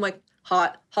streets. I'm like,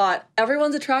 hot.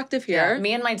 Everyone's attractive here.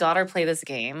 me and my daughter play this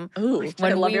game. Ooh,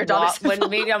 I love your daughter so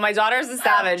When my daughter's a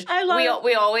savage. I love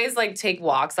we always take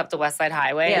walks up the West Side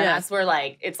Highway, and Yeah. that's where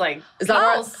it's like Is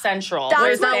that girls central. That's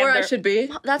Wait, is that They have where I their- should be?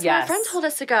 That's where my Yes. friend told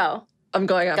us to go. I'm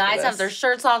going after Guys this. have their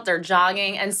shirts off, they're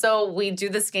jogging, and so we do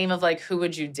this game of who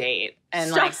would you date?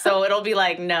 And so it'll be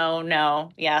no,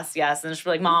 yes, and she'll be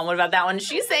like, Mom, what about that one? And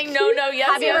she's saying no, yes.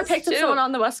 Have you ever yes, picked up too. someone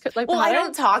on the West Coast? Like, Well, the I highway?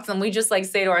 don't talk to them. We just say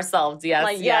to ourselves, yes,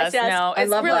 Like, yes, no. I It's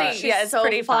love really, that. She's yeah, it's so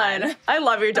pretty fun. I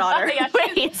love your daughter. Yeah,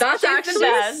 Wait, That's actually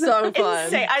best. so fun.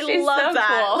 insane. I She's love so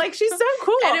that. cool. Like, she's so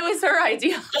cool. And it was her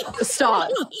idea. Stop.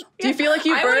 Do you feel like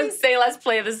you I wouldn't birthed? say let's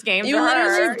play this game You to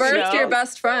literally her. birthed you your know?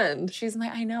 best friend. She's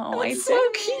I know. I so do.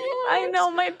 cute. I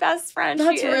know, my best friend.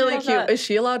 That's She is. really Love cute. that. Is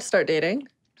she allowed to start dating?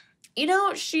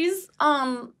 She's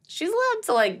allowed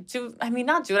to do,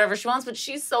 not do whatever she wants, but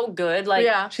she's so good.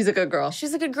 yeah. She's a good girl.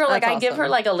 She's a good girl. That's I give her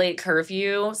awesome. a late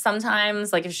curfew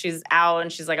sometimes. If she's out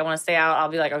and she's I want to stay out, I'll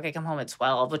be okay, come home at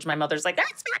 12, which my mother's that's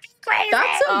fucking crazy.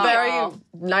 That's a Oh.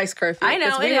 very nice curfew. I know,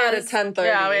 'cause we it had is. at 10:30.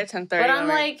 Yeah, we had 10:30. But I'm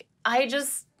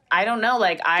I don't know.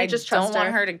 I just don't trust want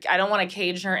her? her to, I don't want to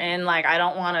cage her in. I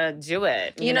don't want to do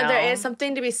it. You know, there is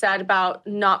something to be said about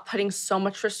not putting so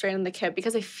much restraint on the kid,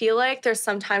 because I feel like there's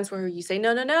some times where you say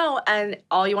no, and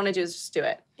all you want to do is just do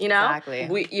it. You know? Exactly.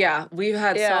 We've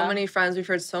had Yeah. so many friends. We've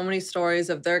heard so many stories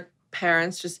of their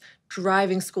parents just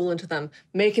driving school into them,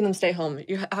 making them stay home.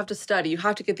 You have to study. You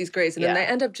have to get these grades, and then Yeah.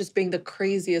 they end up just being the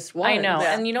craziest ones. I know.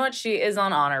 Yeah. And you know what? She is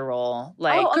on honor roll.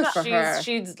 good for her.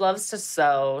 She loves to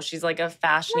sew. She's a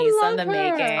fashionista love in the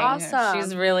her. making. Awesome.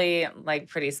 She's really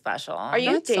pretty special. Are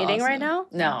you That's dating right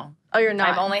awesome. now? No. Oh, you're not.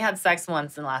 I've only had sex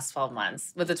once in the last 12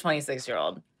 months with a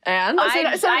 26-year-old. And Oh, so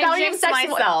now I you have jinxed sex-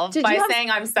 myself Did by you have- saying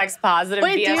I'm sex positive,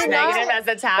 Wait, do BS you not? negative as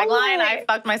a tagline. I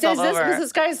fucked myself Because over.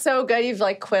 this guy's so good, you've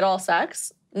quit all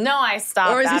sex? No, I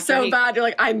stopped. Or is he after so bad? You're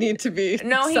like, I need to be.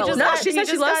 No, he just celibate. No, got- she he said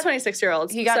she just loves got-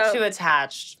 26-year-olds. He got so- too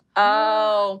attached.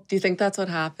 Oh. Do you think that's what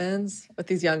happens with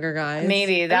these younger guys?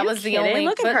 Maybe that you was the kidding? only.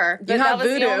 Look at but- her. But You that have was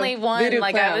voodoo. the only one. Voodoo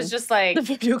Like clam. I was just like The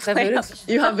voodoo clam.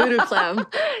 You have voodoo clam.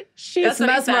 She's It's what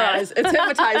he said. mesmerized. It's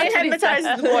hypnotizing. It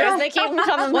hypnotizes the boys. They keep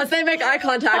coming. Once they make eye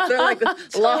contact, they're like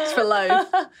locked for life.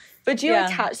 But do you Yeah.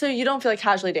 like so you don't feel like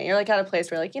casually dating? You're like at a place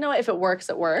where you're like, you know what, if it works,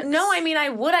 it works. No, I mean I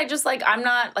would. I just like I'm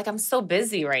not like I'm so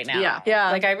busy right now. Yeah.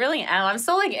 Yeah. Like I really am. I'm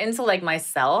so like into like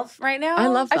myself right now. I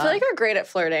love that. I feel like you're great at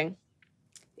flirting.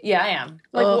 Yeah, I am.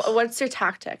 Like, Ugh. what's your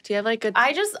tactic? Do you have like good?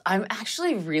 I'm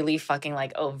actually really fucking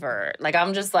like overt. Like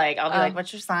I'm just like I'll be like,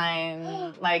 what's your sign?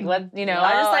 Like what I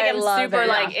just like I am love super it,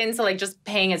 like into like just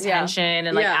paying attention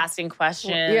and like Yeah. asking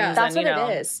questions. Yeah. That's and, what you know,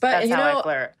 it is. But that's you how know, I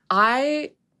flirt.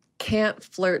 I can't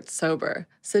flirt sober.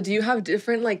 So do you have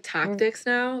different like tactics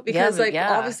now? Because but like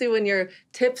yeah. obviously when you're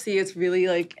tipsy, it's really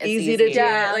like It's easy to easy. do.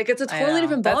 Yeah. Like it's a I totally know.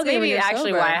 different That's ballgame. maybe when you're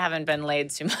actually sober. why I haven't been laid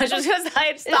too much, is because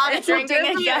I stopped It's drinking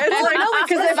different. again. It's like, no,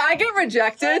 because if I get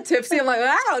rejected, tipsy, I'm like,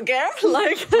 I don't care.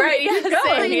 Like, Right, yeah, keep going.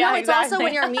 same. But you Yeah, know, it's also exactly.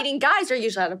 when you're meeting guys, you're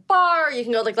usually at a bar. You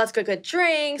can go like, let's go get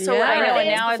drinks or Yeah. whatever. I know, it and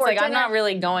is now it's before like I'm dinner. not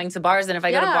really going to bars, and if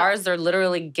I go to Yeah. bars, they're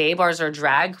literally gay bars or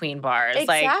drag queen bars.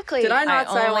 Like, Exactly. Did I not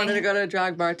say I only- wanted to go to a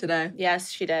drag bar today? Yes,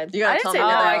 she did. You gotta I didn't tell say me oh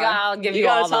no. where my they god, are. I'll give You you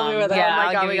gotta all tell me them. where they are. Yeah, Oh my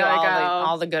I'll God, give we you gotta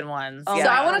all go. the good ones. Oh yeah. So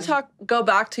my I want God. to go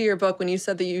back to your book when you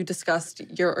said that you discussed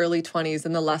your early 20s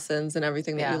and the lessons and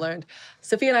everything that Yeah. you learned.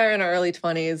 Sophie and I are in our early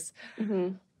 20s.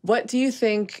 Mhm. What do you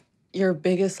think your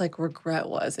biggest like regret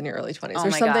was in your early 20s? Oh or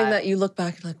my something God. that you look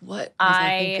back and like, what was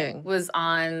I thinking?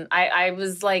 I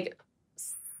was like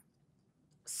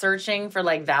searching for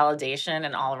like validation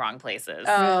in all the wrong places.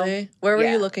 Really? Where were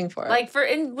yeah. you looking for it? Like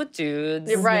with dudes,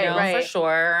 Yeah, right, you know, right. for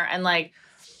sure. And like,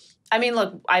 I mean,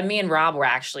 look, me and Rob were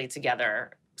actually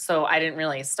together. So I didn't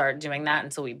really start doing that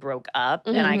until we broke up,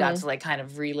 and I got to like kind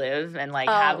of relive and like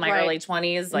have my right. early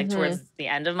 20s, like towards the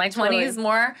end of my 20s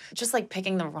more. Just like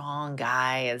picking the wrong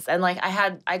guys, and like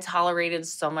I tolerated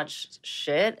so much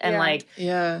shit, and Yeah. like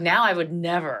yeah. now I would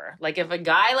never like if a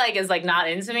guy like is like not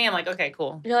into me, I'm like okay,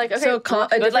 cool. You're like, okay, So a But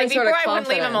different like sort before, of I wouldn't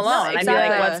leave him confidence. alone. I'd be like,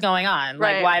 exactly. "What's going on?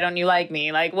 Right. Like, why don't you like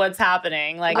me? Like, what's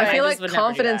happening?" Like, I feel just like would never do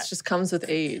confidence that. just comes with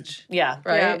age. Yeah.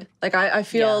 Right? Yeah. Like I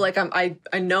feel Yeah. like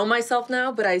I know myself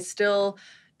now, but I still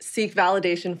seek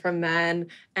validation from men,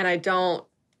 and I don't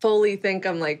fully think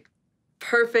I'm like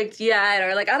perfect yet,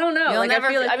 or like I don't know. You'll like never.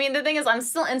 I feel like I mean, the thing is, I'm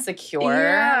still insecure.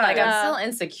 Yeah. Like, Yeah. I'm still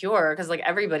insecure because like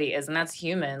everybody is, and that's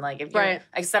human. Like, if you're, Right.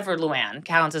 except for Luann,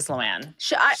 Countess Luann.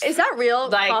 is that real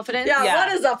Like, confidence? yeah, Yeah.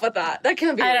 what is up with that? That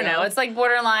can't be I don't real. know. It's like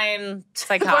borderline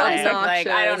psychotic. Like,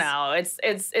 I don't obnoxious. know.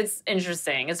 It's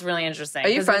interesting. It's really interesting. Are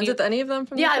you 'Cause friends when you- with any of them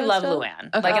from Yeah, the I show love still? Luann.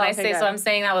 Okay. Like, and I okay, say good. so. I'm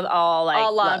saying that with all like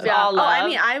all love. Yeah. all love. Oh, I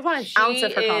mean, I want an ounce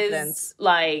of her She confidence. is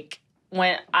like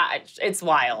when it's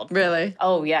wild. Really?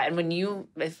 Oh yeah, and when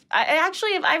if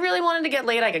I really wanted to get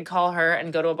laid, I could call her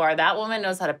and go to a bar. That woman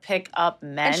knows how to pick up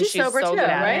men. And she's sober so too, good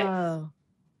at right? it. Oh.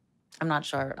 I'm not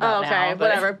sure. Oh, About okay, now, but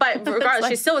whatever. But regardless,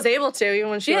 she still was able to, even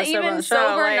when she Yeah, was sober. on even the show,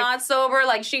 sober, like, not sober,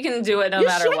 like she can do it no you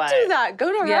matter should what. do that.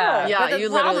 Go to her. Yeah, Yeah, But the you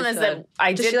problem literally is that should.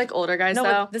 I Does did she like older guys no, though?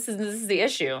 but this is the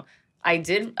issue.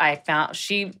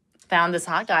 She found this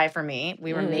hot guy for me.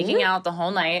 We were making out the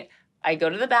whole night. I go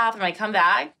to the bathroom. I come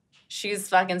back. She's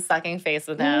fucking sucking face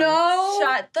with him. No.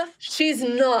 Shut the. She's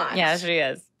not. Yeah, she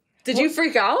is. Did you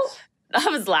freak out? I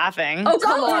was laughing. Oh,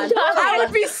 come on. I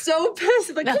would be so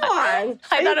pissed. Like, come on.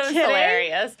 I thought it was kidding?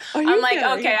 hilarious. Are you I'm like,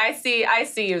 kidding? okay, I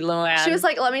see you, Luann. She was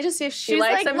like, let me just see if she she's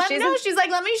likes like, him. she's like,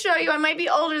 let me show you. I might be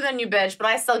older than you, bitch, but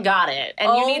I still got it. And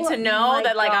you Oh need to know my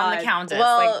that, like, I'm God. the countess.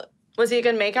 Well, like, was he a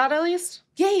good makeout at least?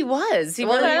 yeah, he was. He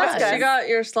well, really that's was. good. she got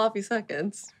your sloppy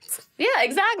seconds. Yeah,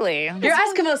 exactly. Your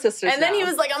Eskimo sisters. And then he now.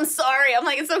 was like, I'm sorry. I'm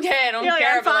like, it's okay. I don't You're like,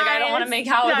 care. I'm But, like, I fine. don't want to make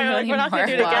out with Yeah, you you're like, anymore. we're not gonna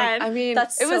do it Wow. again. I mean,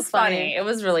 That's It so was funny. It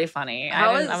was really funny.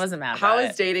 I wasn't mad How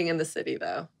about is dating in the city,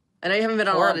 though? I know you haven't been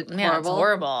on a lot of Yeah, it's horrible.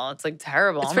 horrible. It's like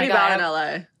terrible. It's Oh my pretty God. bad in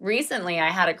LA. Recently,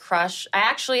 I had a crush. I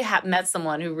actually met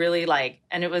someone who really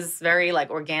and it was very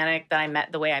like organic that I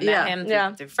met the way I met Yeah,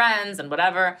 him through friends and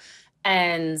whatever.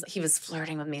 And he was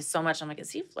flirting with me so much. I'm like,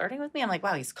 is he flirting with me? I'm like,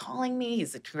 wow, he's calling me.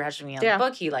 He's congratulating me on Yeah. the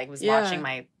book. He like was Yeah. watching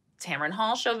my Tamron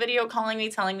Hall show video, calling me,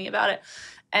 telling me about it.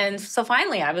 And so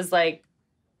finally, I was like,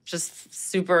 just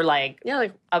super like Yeah,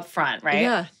 like upfront, right?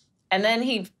 Yeah. And then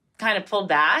he kind of pulled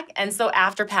back. And so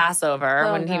after Passover,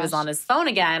 Oh, when he was gosh. on his phone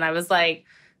again, I was like,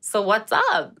 so what's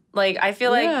up? Like, I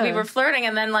feel like we Yeah. were flirting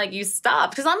and then like you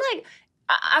stopped. Cause I'm like,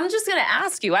 I'm just gonna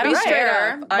ask you. I don't Be straight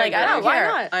care. up. I Like, I agree. don't why care.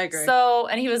 not? I agree. So,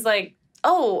 and he was like,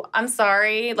 oh, I'm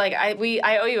sorry. Like, I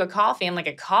owe you a coffee. I'm like,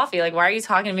 a coffee? Like, why are you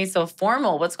talking to me so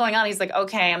formal? What's going on? He's like,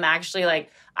 okay, I'm actually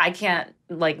like, I can't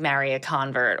like marry a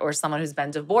convert or someone who's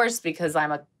been divorced because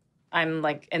I'm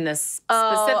like in this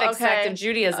specific sect of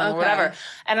Judaism or whatever.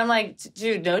 And I'm like,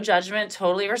 dude, no judgment,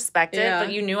 totally respect it.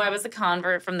 But you knew I was a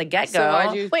convert from the get-go. So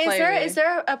why'd you Wait, play is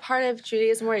there a part of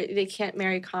Judaism where they can't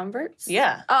marry converts?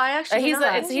 Yeah. Oh, I actually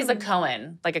he's a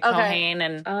Kohen, like a Kohen.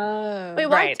 And Wait,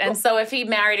 what? right. And so if he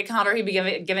married a convert, he'd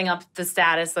be giving up the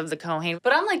status of the Kohen.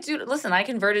 But I'm like, dude, listen, I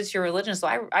converted to your religion, so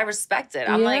I respect it.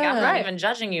 I'm like, I'm not even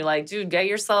judging you. Like, dude, get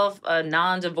yourself a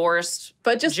non-divorced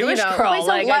Jewish girl. Wait, so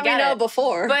like, let me know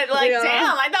before. But like,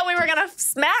 damn, I thought we were gonna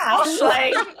smash.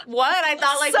 Like, what? I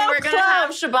thought like we were gonna have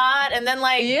Shabbat and then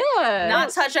like not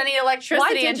touch any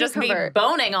electricity and just be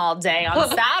boning all day on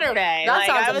Saturday. That like,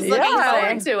 sounds I was looking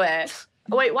forward to it.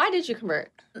 Wait, why did you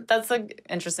convert? That's an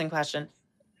interesting question.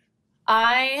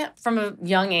 From a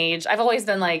young age, I've always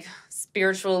been like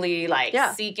spiritually like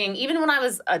seeking. Even when I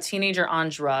was a teenager on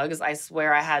drugs, I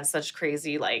swear I had such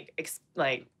crazy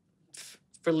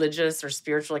religious or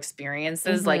spiritual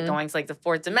experiences, like going to like the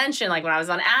fourth dimension, like when I was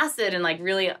on acid and like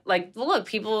really like, look,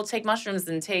 people take mushrooms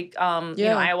and take you know,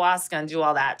 ayahuasca and do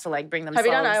all that to like bring themselves.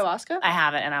 Have you done ayahuasca? I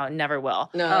haven't, and I never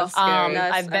will. No, that's scary.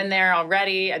 I've been there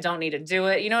already. I don't need to do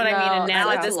it. You know what I mean? And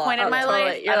now at this point in my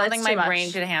life, I don't think my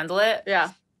brain could handle it. Yeah.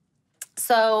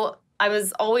 So I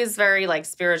was always very like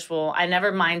spiritual. I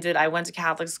never minded. I went to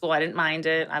Catholic school. I didn't mind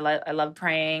it. I love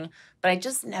praying, but I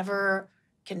just never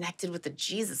connected with the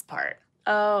Jesus part.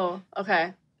 Oh,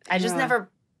 okay. I just never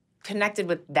connected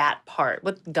with that part.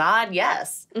 With God,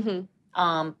 yes.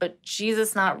 But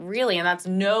Jesus, not really. And that's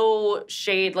no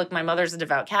shade. Look, my mother's a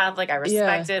devout Catholic. I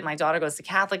respect it. My daughter goes to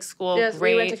Catholic school. Yes,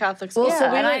 Great. we went to Catholic school. Well, so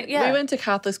we went to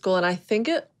Catholic school, and I think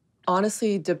it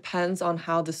honestly depends on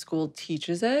how the school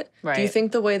teaches it. Right. Do you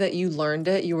think the way that you learned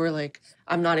it, you were like,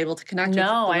 I'm not able to connect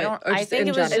No, with I don't. I think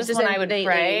it was just when I would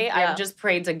pray, I just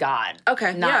prayed to God.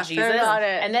 Okay. Not Jesus. Got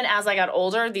it. And then as I got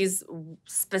older, these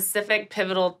specific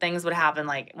pivotal things would happen.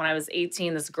 Like when I was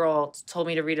 18, this girl told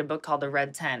me to read a book called The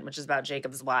Red Tent, which is about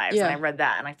Jacob's wives. And I read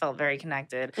that and I felt very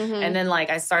connected. And then like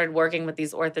I started working with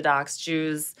these Orthodox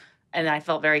Jews. And I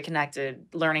felt very connected,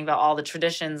 learning about all the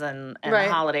traditions and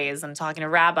holidays and talking to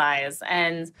rabbis.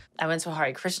 And I went to a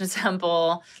Hare Krishna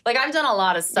temple. Like, I've done a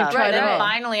lot of stuff. And then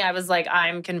finally, I was like,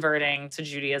 I'm converting to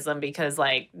Judaism because,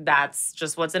 like, that's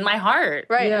just what's in my heart.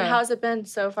 Right. Yeah. And how's it been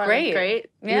so far? Great.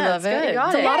 Yeah, you love it.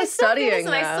 It's a lot of studying.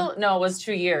 No, it was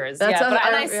 2 years.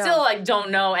 I still, like,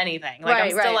 don't know anything. Like,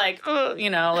 I'm still like, you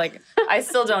know, like, I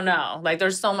still don't know. Like,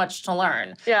 there's so much to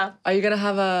learn. Yeah. Are you going to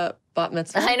have a bat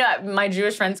mitzvah? I know. My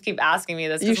Jewish friends keep asking me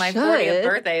this because my 40th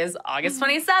birthday is August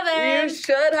 27th. You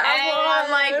should have one.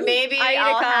 I'm like, maybe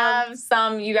I'll have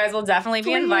some. You guys will definitely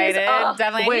be invited.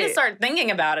 Definitely. I need to start thinking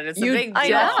about it. It's a big deal. You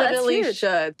definitely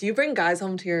should. Do you bring guys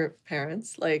home to your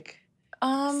parents? Like,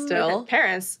 still?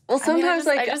 Parents? Well, sometimes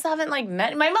I just haven't like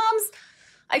met my mom's.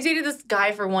 I dated this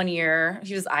guy for 1 year.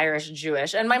 He was Irish,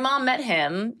 Jewish. And my mom met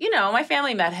him. You know, my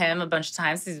family met him a bunch of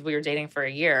times because we were dating for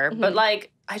a year. But,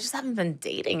 like, I just haven't been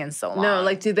dating in so long. No,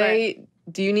 like,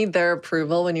 do you need their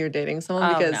approval when you're dating someone?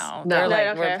 Because no. They're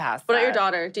like, we're past What that. about your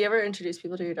daughter? Do you ever introduce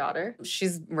people to your daughter?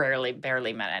 She's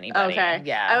barely met anybody. Okay.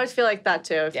 Yeah. I would feel like that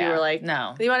too if you were like,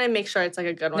 no. You want to make sure it's like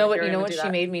a good one. No, but you know what she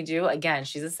made me do? Again,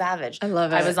 she's a savage. I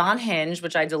love it. I was on Hinge,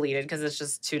 which I deleted because it's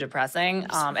just too depressing.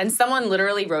 And someone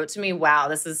literally wrote to me, wow,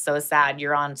 this is so sad.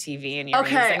 You're on TV and you're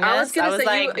using this. I was going to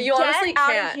say, like, you honestly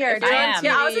can't. Here. If you're on TV,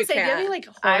 I was going to say, do you have can't. any like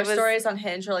horror stories on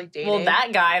Hinge or like dating? Well,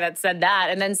 that guy that said that,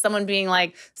 and then someone being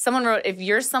like, someone wrote, if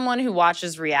you're someone who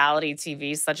watches reality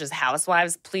TV such as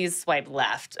Housewives, please swipe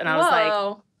left. And I was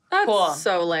like, that's cool.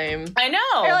 so lame. I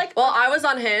know. You're like, well, I was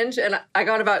on Hinge and I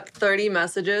got about 30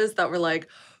 messages that were like,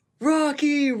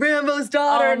 Rocky, Rambo's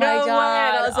daughter, Oh my no God. way.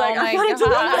 And I was like, Oh I want to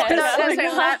my do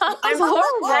God. I'm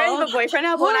horrible. I have a boyfriend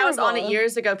now, but when I was on it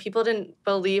years ago, people didn't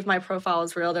believe my profile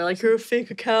was real. They're like, you're a fake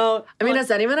account. I mean,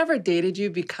 has anyone ever dated you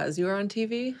because you were on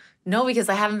TV? No, because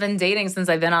I haven't been dating since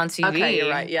I've been on TV. Okay, you're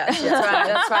right. Yes,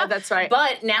 That's right.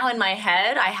 But now in my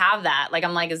head, I have that. Like,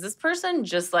 I'm like, is this person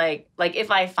just like if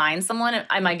I find someone,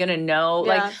 am I gonna know?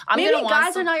 Yeah. Like, I'm maybe gonna want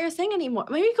guys are not your thing anymore.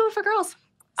 Maybe go for girls.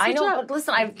 I know, but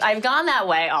listen, I've gone that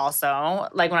way also,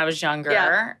 like when I was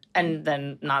younger and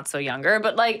then not so younger.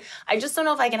 But like, I just don't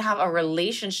know if I can have a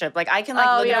relationship. Like, I can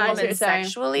like look at a woman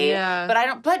sexually, but I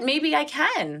don't. But maybe I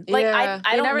can. Like,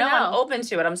 I don't know. I'm open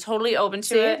to it. I'm totally open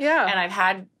to it. Yeah. And I've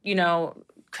had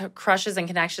crushes and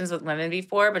connections with women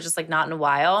before, but just like not in a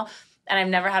while. And I've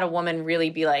never had a woman really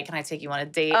be like, can I take you on a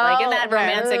date? Like in that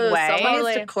romantic way. Someone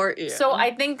needs to court you. So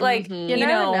I think like, You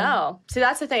never know. See,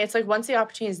 that's the thing. It's like once the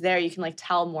opportunity is there, you can like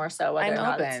tell more so whether I'm or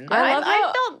not open. it's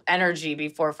I felt energy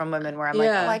before from women where I'm like,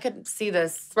 Yeah. oh, I could see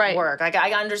this Right. work. Like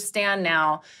I understand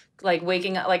now. Like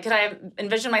waking up, like could I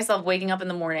envision myself waking up in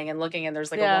the morning and looking and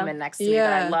there's like a woman next to me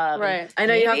that I love? Right.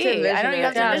 And I know you have to maybe, envision I know you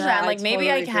have to it. envision Yeah, that. Like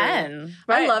maybe I totally agree. can.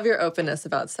 I love your openness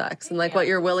about sex and like what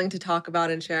you're willing to talk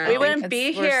about and share. We wouldn't be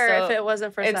we're here so- if it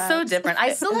wasn't for It's sex. so different.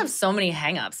 I still have so many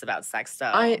hangups about sex though.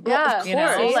 Of you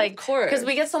know, course, like of course. because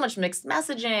we get so much mixed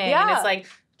messaging, and Yeah. it's like,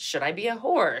 should I be a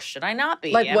whore? Should I not be?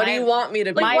 Like, Am what do I- you want me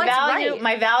to be? My what's value, right?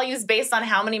 my value is based on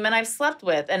how many men I've slept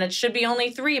with, and it should be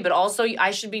only 3. But also, I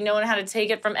should be knowing how to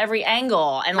take it from every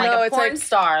angle, and like No, a it's porn like-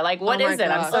 star. Like, what oh my is it?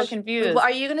 I'm so gosh. confused. Well,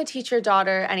 are you going to teach your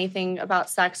daughter anything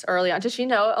about sex early on? Does she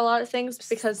know a lot of things?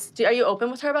 Because are you open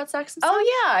with her about sex and stuff?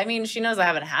 Oh yeah, I mean, she knows I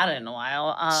haven't had it in a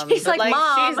while. She's but, like,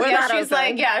 "Mom, she's, we're yeah, not she's open."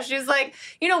 like, yeah, she's like,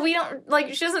 you know, we don't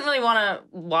like. She doesn't really want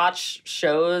to watch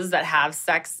shows that have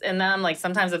sex in them. Like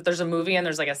sometimes if there's a movie and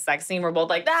there's like a sex scene, we're both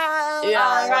like,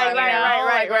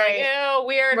 right. Ew,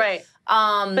 weird. Right.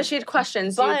 But she had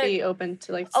questions. but- You'd be open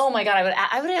to like. Oh my god,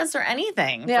 I would answer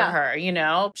anything Yeah. for her. You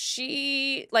know,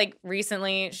 she like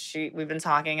recently we've been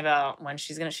talking about when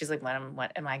she's like, when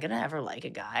am I gonna ever like a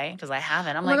guy? Because I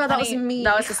haven't. I'm Oh my like, God, that was honey, me.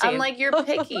 That was the scene. I'm like, you're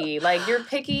picky. Like you're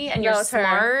picky and you're That was her.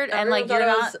 smart and Everyone like thought you're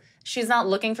I not. was- She's not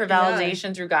looking for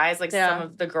validation through guys like Yeah. some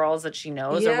of the girls that she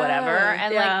knows or whatever. Yeah.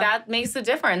 And Yeah. like that makes a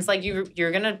difference. Like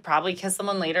you're gonna probably kiss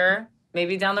someone later.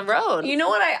 Maybe down the road. You know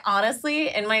what I honestly,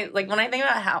 in my, like when I think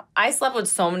about how I slept with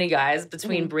so many guys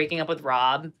between breaking up with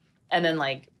Rob and then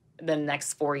like the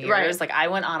next 4 years, Right. like I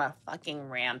went on a fucking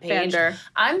rampage. Bender.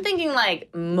 I'm thinking like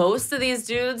most of these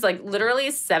dudes, like literally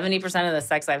 70% of the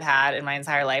sex I've had in my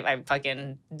entire life, I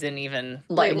fucking didn't even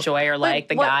Wait, enjoy or like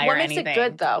the what, guy what or makes anything. it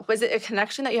good though? Was it a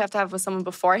connection that you have to have with someone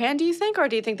beforehand, do you think? Or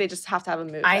do you think they just have to have a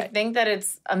mood? I think that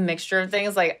it's a mixture of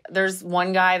things. Like, there's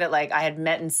one guy that like I had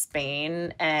met in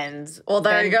Spain, and Well,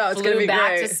 there then you go. It's flew gonna be back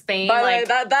great. to Spain. By the way,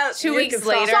 like that 2 you weeks can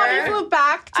stop. later. So you flew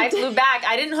back to I flew back.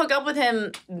 I didn't hook up with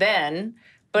him then.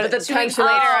 But the 2 weeks tension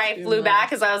later, is I too flew much. back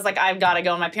because I was like, I've got to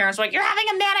go. And my parents were like, you're having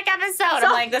a manic episode.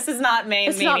 I'm like, this is not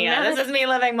It's not mania. manic. This is me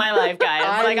living my life, guys.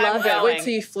 I like, love I'm it. going. Wait, so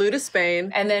you flew to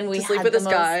Spain. And then we to sleep had with the this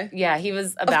most- guy? Yeah, he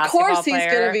was a Of basketball course he's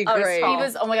player. gonna be great. He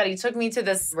was, oh my God, he took me to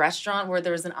this restaurant where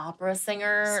there was an opera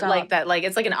singer. Stop. Like that, like,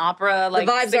 it's like an opera. Like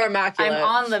vibes are immaculate. I'm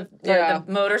on the Yeah.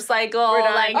 motorcycle.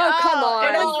 done. Like, Oh, come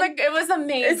on. It was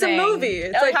amazing. It's a movie.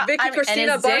 It's like Vicky and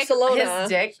Cristina his dick- Barcelona. His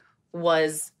dick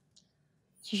was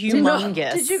you know-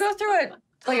 humongous. Did you go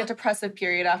through a depressive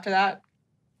period after that?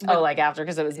 Oh, like after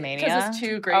because it was mania. Because it's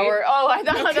too great. I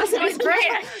thought this was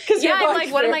great. Yeah, I'm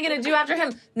like, what am I gonna do after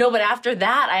him? No, but after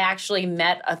that, I actually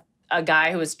met a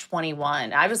guy who was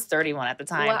 21. I was 31 at the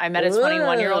time. What? I met a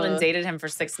 21-year-old and Ugh. dated him for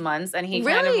 6 months, and he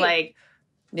kind of Really? like,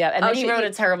 yeah. And then he so wrote he-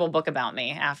 a terrible book about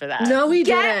me after that. No, he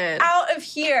Get didn't. out of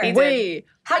here. He did. Wait.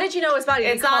 How did you know it was about you?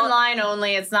 It's online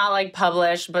only. It's not like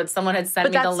published, but someone had sent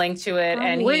But me the that's- link to it,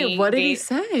 and Wait, what did he gave-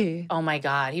 say? Oh my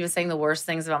God. He was saying the worst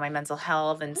things about my mental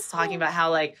health and talking about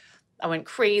how like I went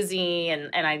crazy and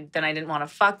I didn't want to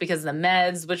fuck because of the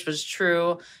meds, which was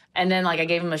true. And then like I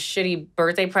gave him a shitty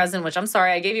birthday present, which I'm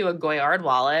sorry, I gave you a Goyard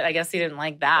wallet. I guess he didn't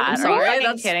like that. I'm Are sorry, you fucking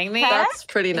that's- kidding me? That's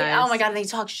pretty nice. Oh my God, and they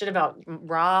talk shit about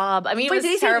Rob. I mean, Wait, it did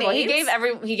he was say terrible. He names?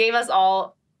 gave us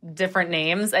all different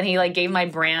names, and he like gave my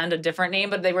brand a different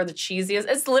name, but they were the cheesiest.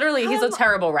 It's literally he's a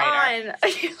terrible writer.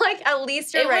 Like at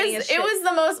least you're writing his shit. It was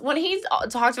the most when he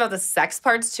talked about the sex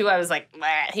parts too. I was like,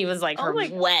 "Bleh." He was like, Oh her my-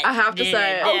 wet. I have to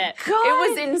say- Oh, it God.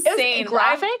 was insane.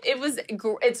 graphic?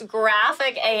 It's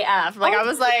graphic AF. Like I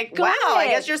was like, wow. I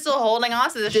guess you're still holding on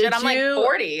to this shit. I'm like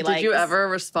 40. Did like, you ever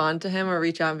respond to him or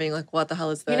reach out and being like, what the hell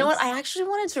is this? You know what? I actually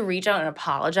wanted to reach out and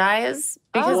apologize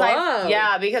because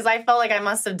wow. because I felt like I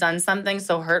must have done something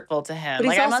so hurtful to him. But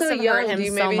he's like I must also have young. hurt him Do you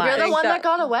so maybe- much. You're the think one that- that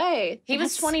got away. He was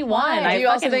That's 21. why. Do I you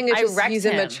also fucking- think it's I just wrecked he's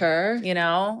him, immature? You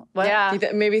know? What? Yeah. Do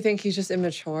you maybe think he's just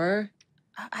immature?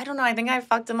 I don't know. I think I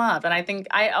fucked him up, and I think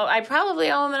I probably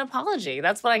owe him an apology.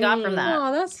 That's what I got from that.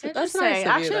 Oh, that's Interesting. nice of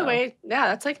you, Actually, though. wait. Yeah,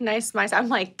 that's like nice. I'm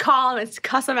like, call him and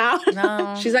cuss him out.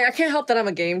 No. She's like, I can't help that I'm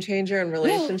a game changer in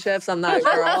relationships. I'm that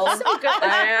girl.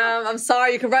 I am. I'm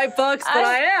sorry. You can write books, but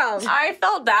I am. I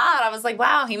felt bad. I was like,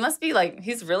 wow, he must be like,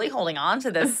 he's really holding on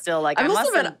to this still. Like, I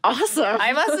must have been awesome.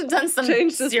 I must have done some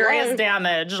Changed his serious life.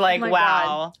 damage. Like, my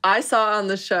wow. I saw on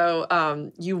the show,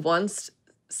 you once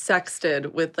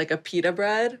sexted with like a pita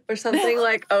bread or something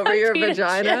like over your Pita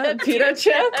vagina. chip. Pita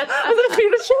chip? Was it a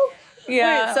pita chip?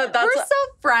 Yeah. Wait, so that's We're still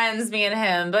friends, me and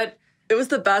him, but It was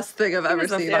the best thing I've ever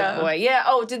He's a seen. fuckboy. Yeah.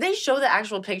 Oh, did they show the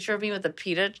actual picture of me with the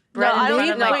pita bread I in don't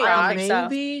front of know. my Wait, I don't crotch? think so.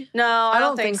 Maybe. No, I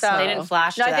don't think so. They didn't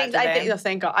flash No, to I think that, did I think they? oh,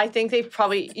 thank God. I think they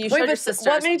probably you showed Wait, your but sister.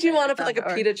 what made you want to put like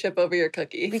a pita chip over your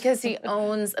cookie? Because he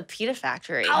owns a pita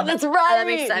factory. Oh, that's right. that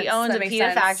makes sense. He owns That a makes pita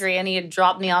sense. factory, and he had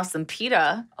dropped me off some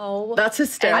pita. Oh, That's And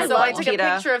hysterical. so I love took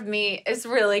pita. a picture of me. It's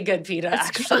really good pita,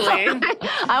 actually. I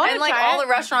want And to like try all it. the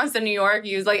restaurants in New York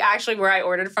use, like actually where I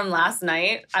ordered from last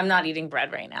night, I'm not eating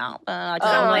bread right now. 'Cause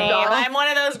I'm lame. God. I'm one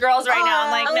of those girls right now.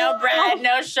 I'm like, no bread,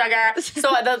 no sugar.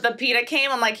 So the pita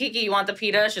came. I'm like, Kiki, you want the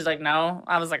pita? She's like, no.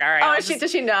 I was like, all right. Oh, I'll and just-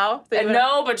 does she know?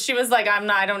 no, but she was like,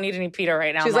 I don't need any pita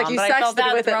right now. She's Mom. like, you But I felt sexted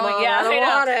bad with it, throwing- Mom. Yeah, I don't know.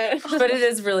 want it. But it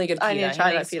is really good pita. I need to He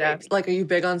try that makes pita. great Like, are you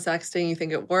big on sexting? You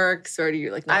think it works, or do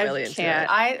you like not I really into can't.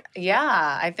 it?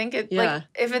 I think it Yeah. like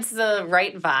if it's the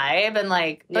right vibe and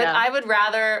like, but Yeah. I would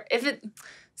rather if it.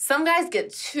 Some guys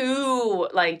get too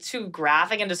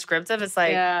graphic and descriptive. It's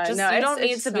like Yeah, just no, you it's- don't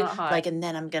need it's to be not hot. like, and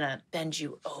then I'm gonna bend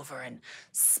you over and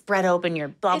spread open your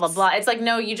blah blah blah. It's like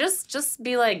no, you just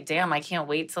be like, damn, I can't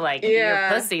wait to like eat your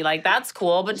Yeah. pussy. Like that's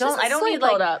cool, but Just I a don't slight need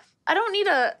like build-up. I don't need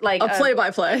a like A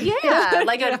play-by-play. yeah,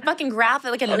 like a fucking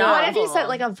graphic, like a novel. What if you sent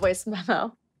like a voice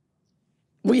memo?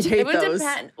 We hate It would those.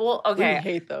 depend. Well, We okay.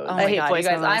 hate those. Oh I my hate god, voice you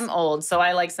guys! memos. I'm old, so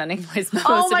I like sending voice memos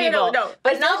Oh to my people. God, no. I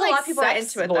But feel not like a like lot of people are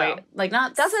sex into it, boy, though. like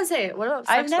not. That's insane. What about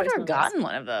I've sex voice never memos? gotten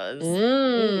one of those.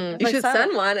 You Like should send-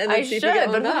 send one and then I see should, if you get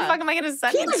but one who the back. fuck am I going to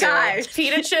send it Pita to? guy.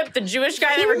 Pita Chip, the Jewish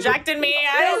guy that rejected me.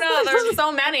 I don't know. There's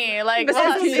so many. Like, Is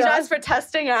what? this just for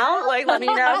testing out? Like, let me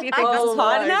know if you think this Oh is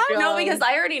hot my enough. God. No, because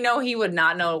I already know he would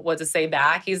not know what to say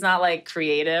back. He's not like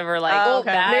creative or like Oh,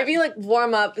 okay. that. Maybe like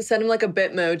warm up, send him like a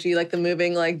bitmoji, like the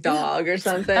moving like dog or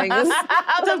something. Just-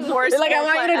 The worst. like, I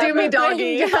want you to do me doggy.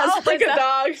 Yes, like a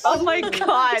dog. Oh my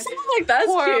God. Something like that's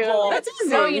Horrible. cute. That's easy.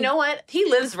 No, you know what? He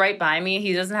lives right by me.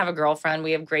 He doesn't have a girlfriend.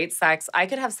 We have great sex. I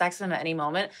could have sex with him at any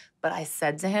moment. But I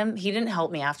said to him, he didn't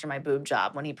help me after my boob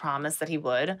job when he promised that he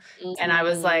would. And I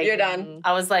was like, You're done.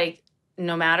 I was like,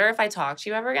 no matter if I talk to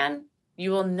you ever again,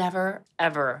 you will never,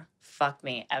 ever fuck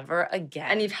me ever again.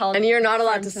 And you've held. And you're not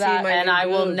allowed to to see that, my and new I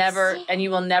will boobs. never, and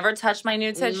you will never touch my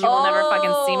new tits. You will never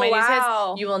fucking see my new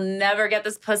wow. tits. You will never get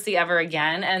this pussy ever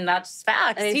again. And that's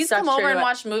facts. And he He's stuck come to over your and what?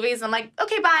 watched movies. And I'm like,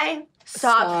 okay, bye.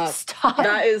 Stop.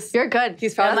 That is. You're good.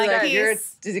 He's probably like, like, you're.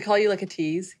 he's- Does he call you like a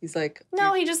tease? He's like,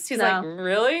 No, he's No. like,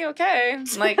 really? Okay.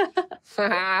 I'm like,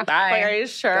 bye. Like, are you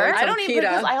sure? I don't even, Pita.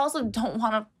 because I also don't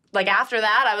want to, like, after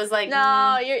that, I was like,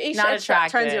 No, you not should-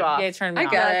 attracted. turns you off. Yeah, it turned me I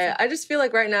off. get it. I just feel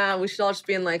like right now we should all just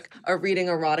be in like a reading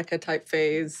erotica type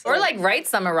phase. Or like write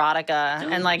some erotica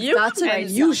and like That's and,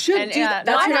 you should and, do that.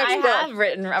 No, That's I, your I next book. have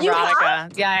written You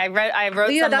erotica. Yeah, I wrote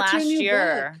Leah, some that's your last new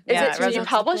year. book. Yeah, Is it? Did you wrote-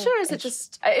 publish it, or is it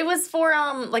just? It was for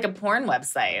like a porn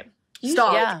website.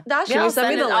 Stop. Yeah, That should yeah, you I'll send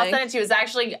me send the I'll link? send it to you. It's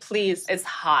actually Please. it's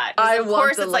hot. 'Cause I of want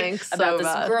course the it's link like so about this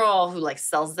bad. girl who like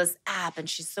sells this app and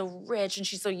she's so rich and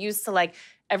she's so used to like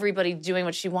everybody doing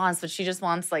what she wants, but she just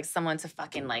wants like someone to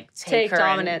fucking like take her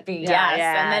dominant. and be Yeah, yes.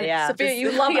 yeah, and then yeah. Sophia,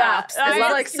 you love Yeah. apps. I This mean,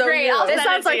 is like it's so great. new. I'll This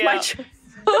send sounds it like to my. you.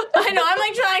 I know. I'm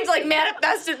like trying to like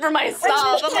manifest it for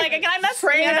myself. I'm like, can I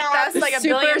manifest like $1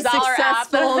 Super billion app?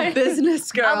 successful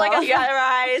business girl. I'm like a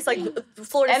rise, like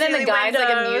floor to And then the ceiling guy's like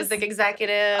a windows. music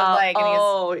executive. Oh, like, and he's,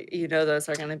 oh, you know those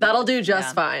are gonna be. That'll do just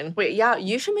Yeah. fine. Wait, yeah,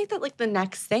 you should make that like the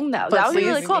next thing though. But That would be please,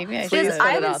 really cool. maybe I should. Because Please I put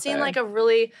it haven't out seen there. like a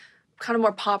really kind of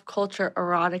more pop culture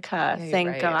erotica you're thing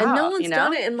right. go out. And no one's you know?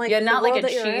 done it in like Yeah, the not like world a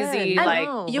that you're cheesy, in. And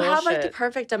like, you have like the bullshit.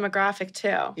 perfect demographic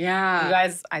too. Yeah. you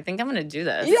guys, I think I'm gonna do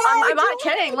this. Yeah, I'm do not it.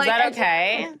 kidding. Is Like that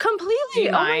okay? completely. Do you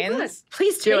Oh my mind? goodness.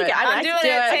 Please Do take it. it. I'm doing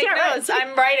it. Take notes.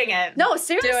 I'm writing it. No,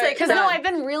 seriously, it. because Because no, Done. I've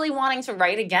been really wanting to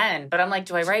write again, but I'm like,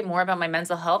 do I write more about my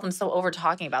mental health? I'm so over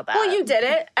talking about that. well, you did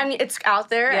it, and it's out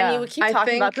there, Yeah. and you would keep I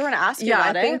talking think- about. People are gonna ask you Yeah,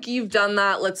 about I it. think you've done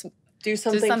that. Let's do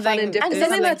something fun something- and different. do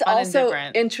Something something that's fun and also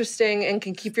different. interesting and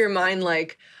can keep your mind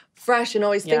like fresh and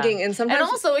always Yeah. thinking. And sometimes And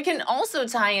also, it can also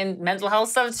tie in mental health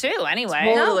stuff too.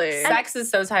 Anyway, Totally. sex is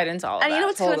so tied into all of And that. you know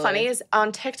what's kind of Totally. funny is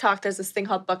on TikTok, there's this thing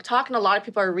called Book Talk, and a lot of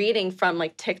people are reading from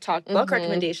like TikTok book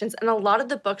recommendations, and a lot of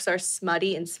the books are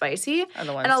smutty and spicy, Are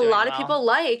the ones and a doing lot of well. people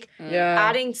like yeah.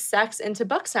 adding sex into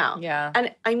books now. Yeah.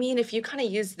 And I mean, if you kind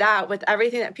of use that with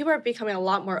everything that people are becoming a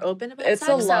lot more open about It's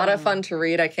sex. a lot of fun to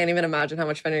read. I can't even imagine how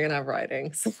much fun you're gonna have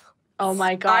writing. Oh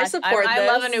my I god. support I this.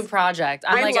 love a new project.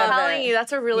 I'm I like love a, telling you,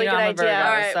 that's a really You good know, I'm a idea. Virgo,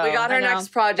 All right, so- we got our I know. next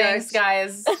project. Thanks,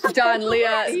 guys. Done,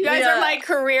 Leah. You guys are my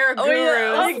career gurus.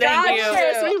 Oh, Thank gosh, you.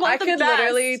 Cheers. We want I the could best.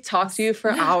 literally talk to you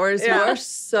for hours. Yeah. You are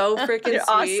so freaking You're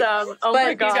sweet. awesome. Oh but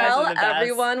my god. guys tell are the best.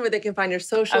 everyone where they can find your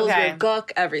socials, Okay. your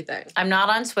book, everything. I'm not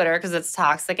on Twitter because it's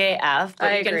toxic AF, but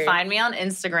I you can agree. find me on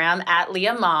Instagram at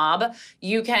Leah Mob.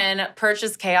 You can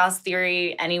purchase Chaos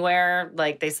Theory anywhere,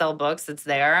 like they sell books, it's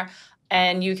there.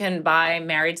 And you can buy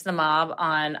Married to the Mob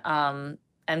on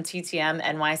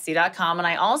mttmnyc.com. And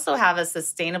I also have a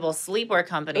sustainable sleepwear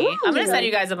company. I'm going to send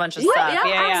you guys a bunch of stuff.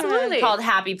 absolutely. Called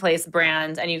Happy Place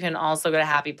Brand. And you can also go to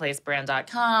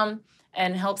happyplacebrand.com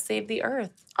and help save the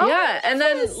earth. Yeah, and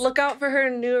then look out for her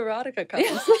new erotica comes.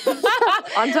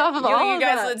 On top of all You of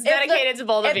guys, that. it's dedicated to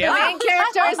both of If you. the main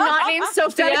character is not named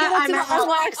Sophia, Dedicated I'm to the out.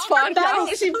 Unwaxed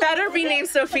podcast. She better be named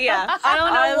Sophia. I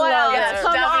don't know I what love else. it.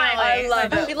 Come Definitely. on. I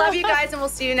love it. We love you guys, and we'll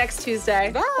see you next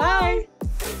Tuesday. Bye.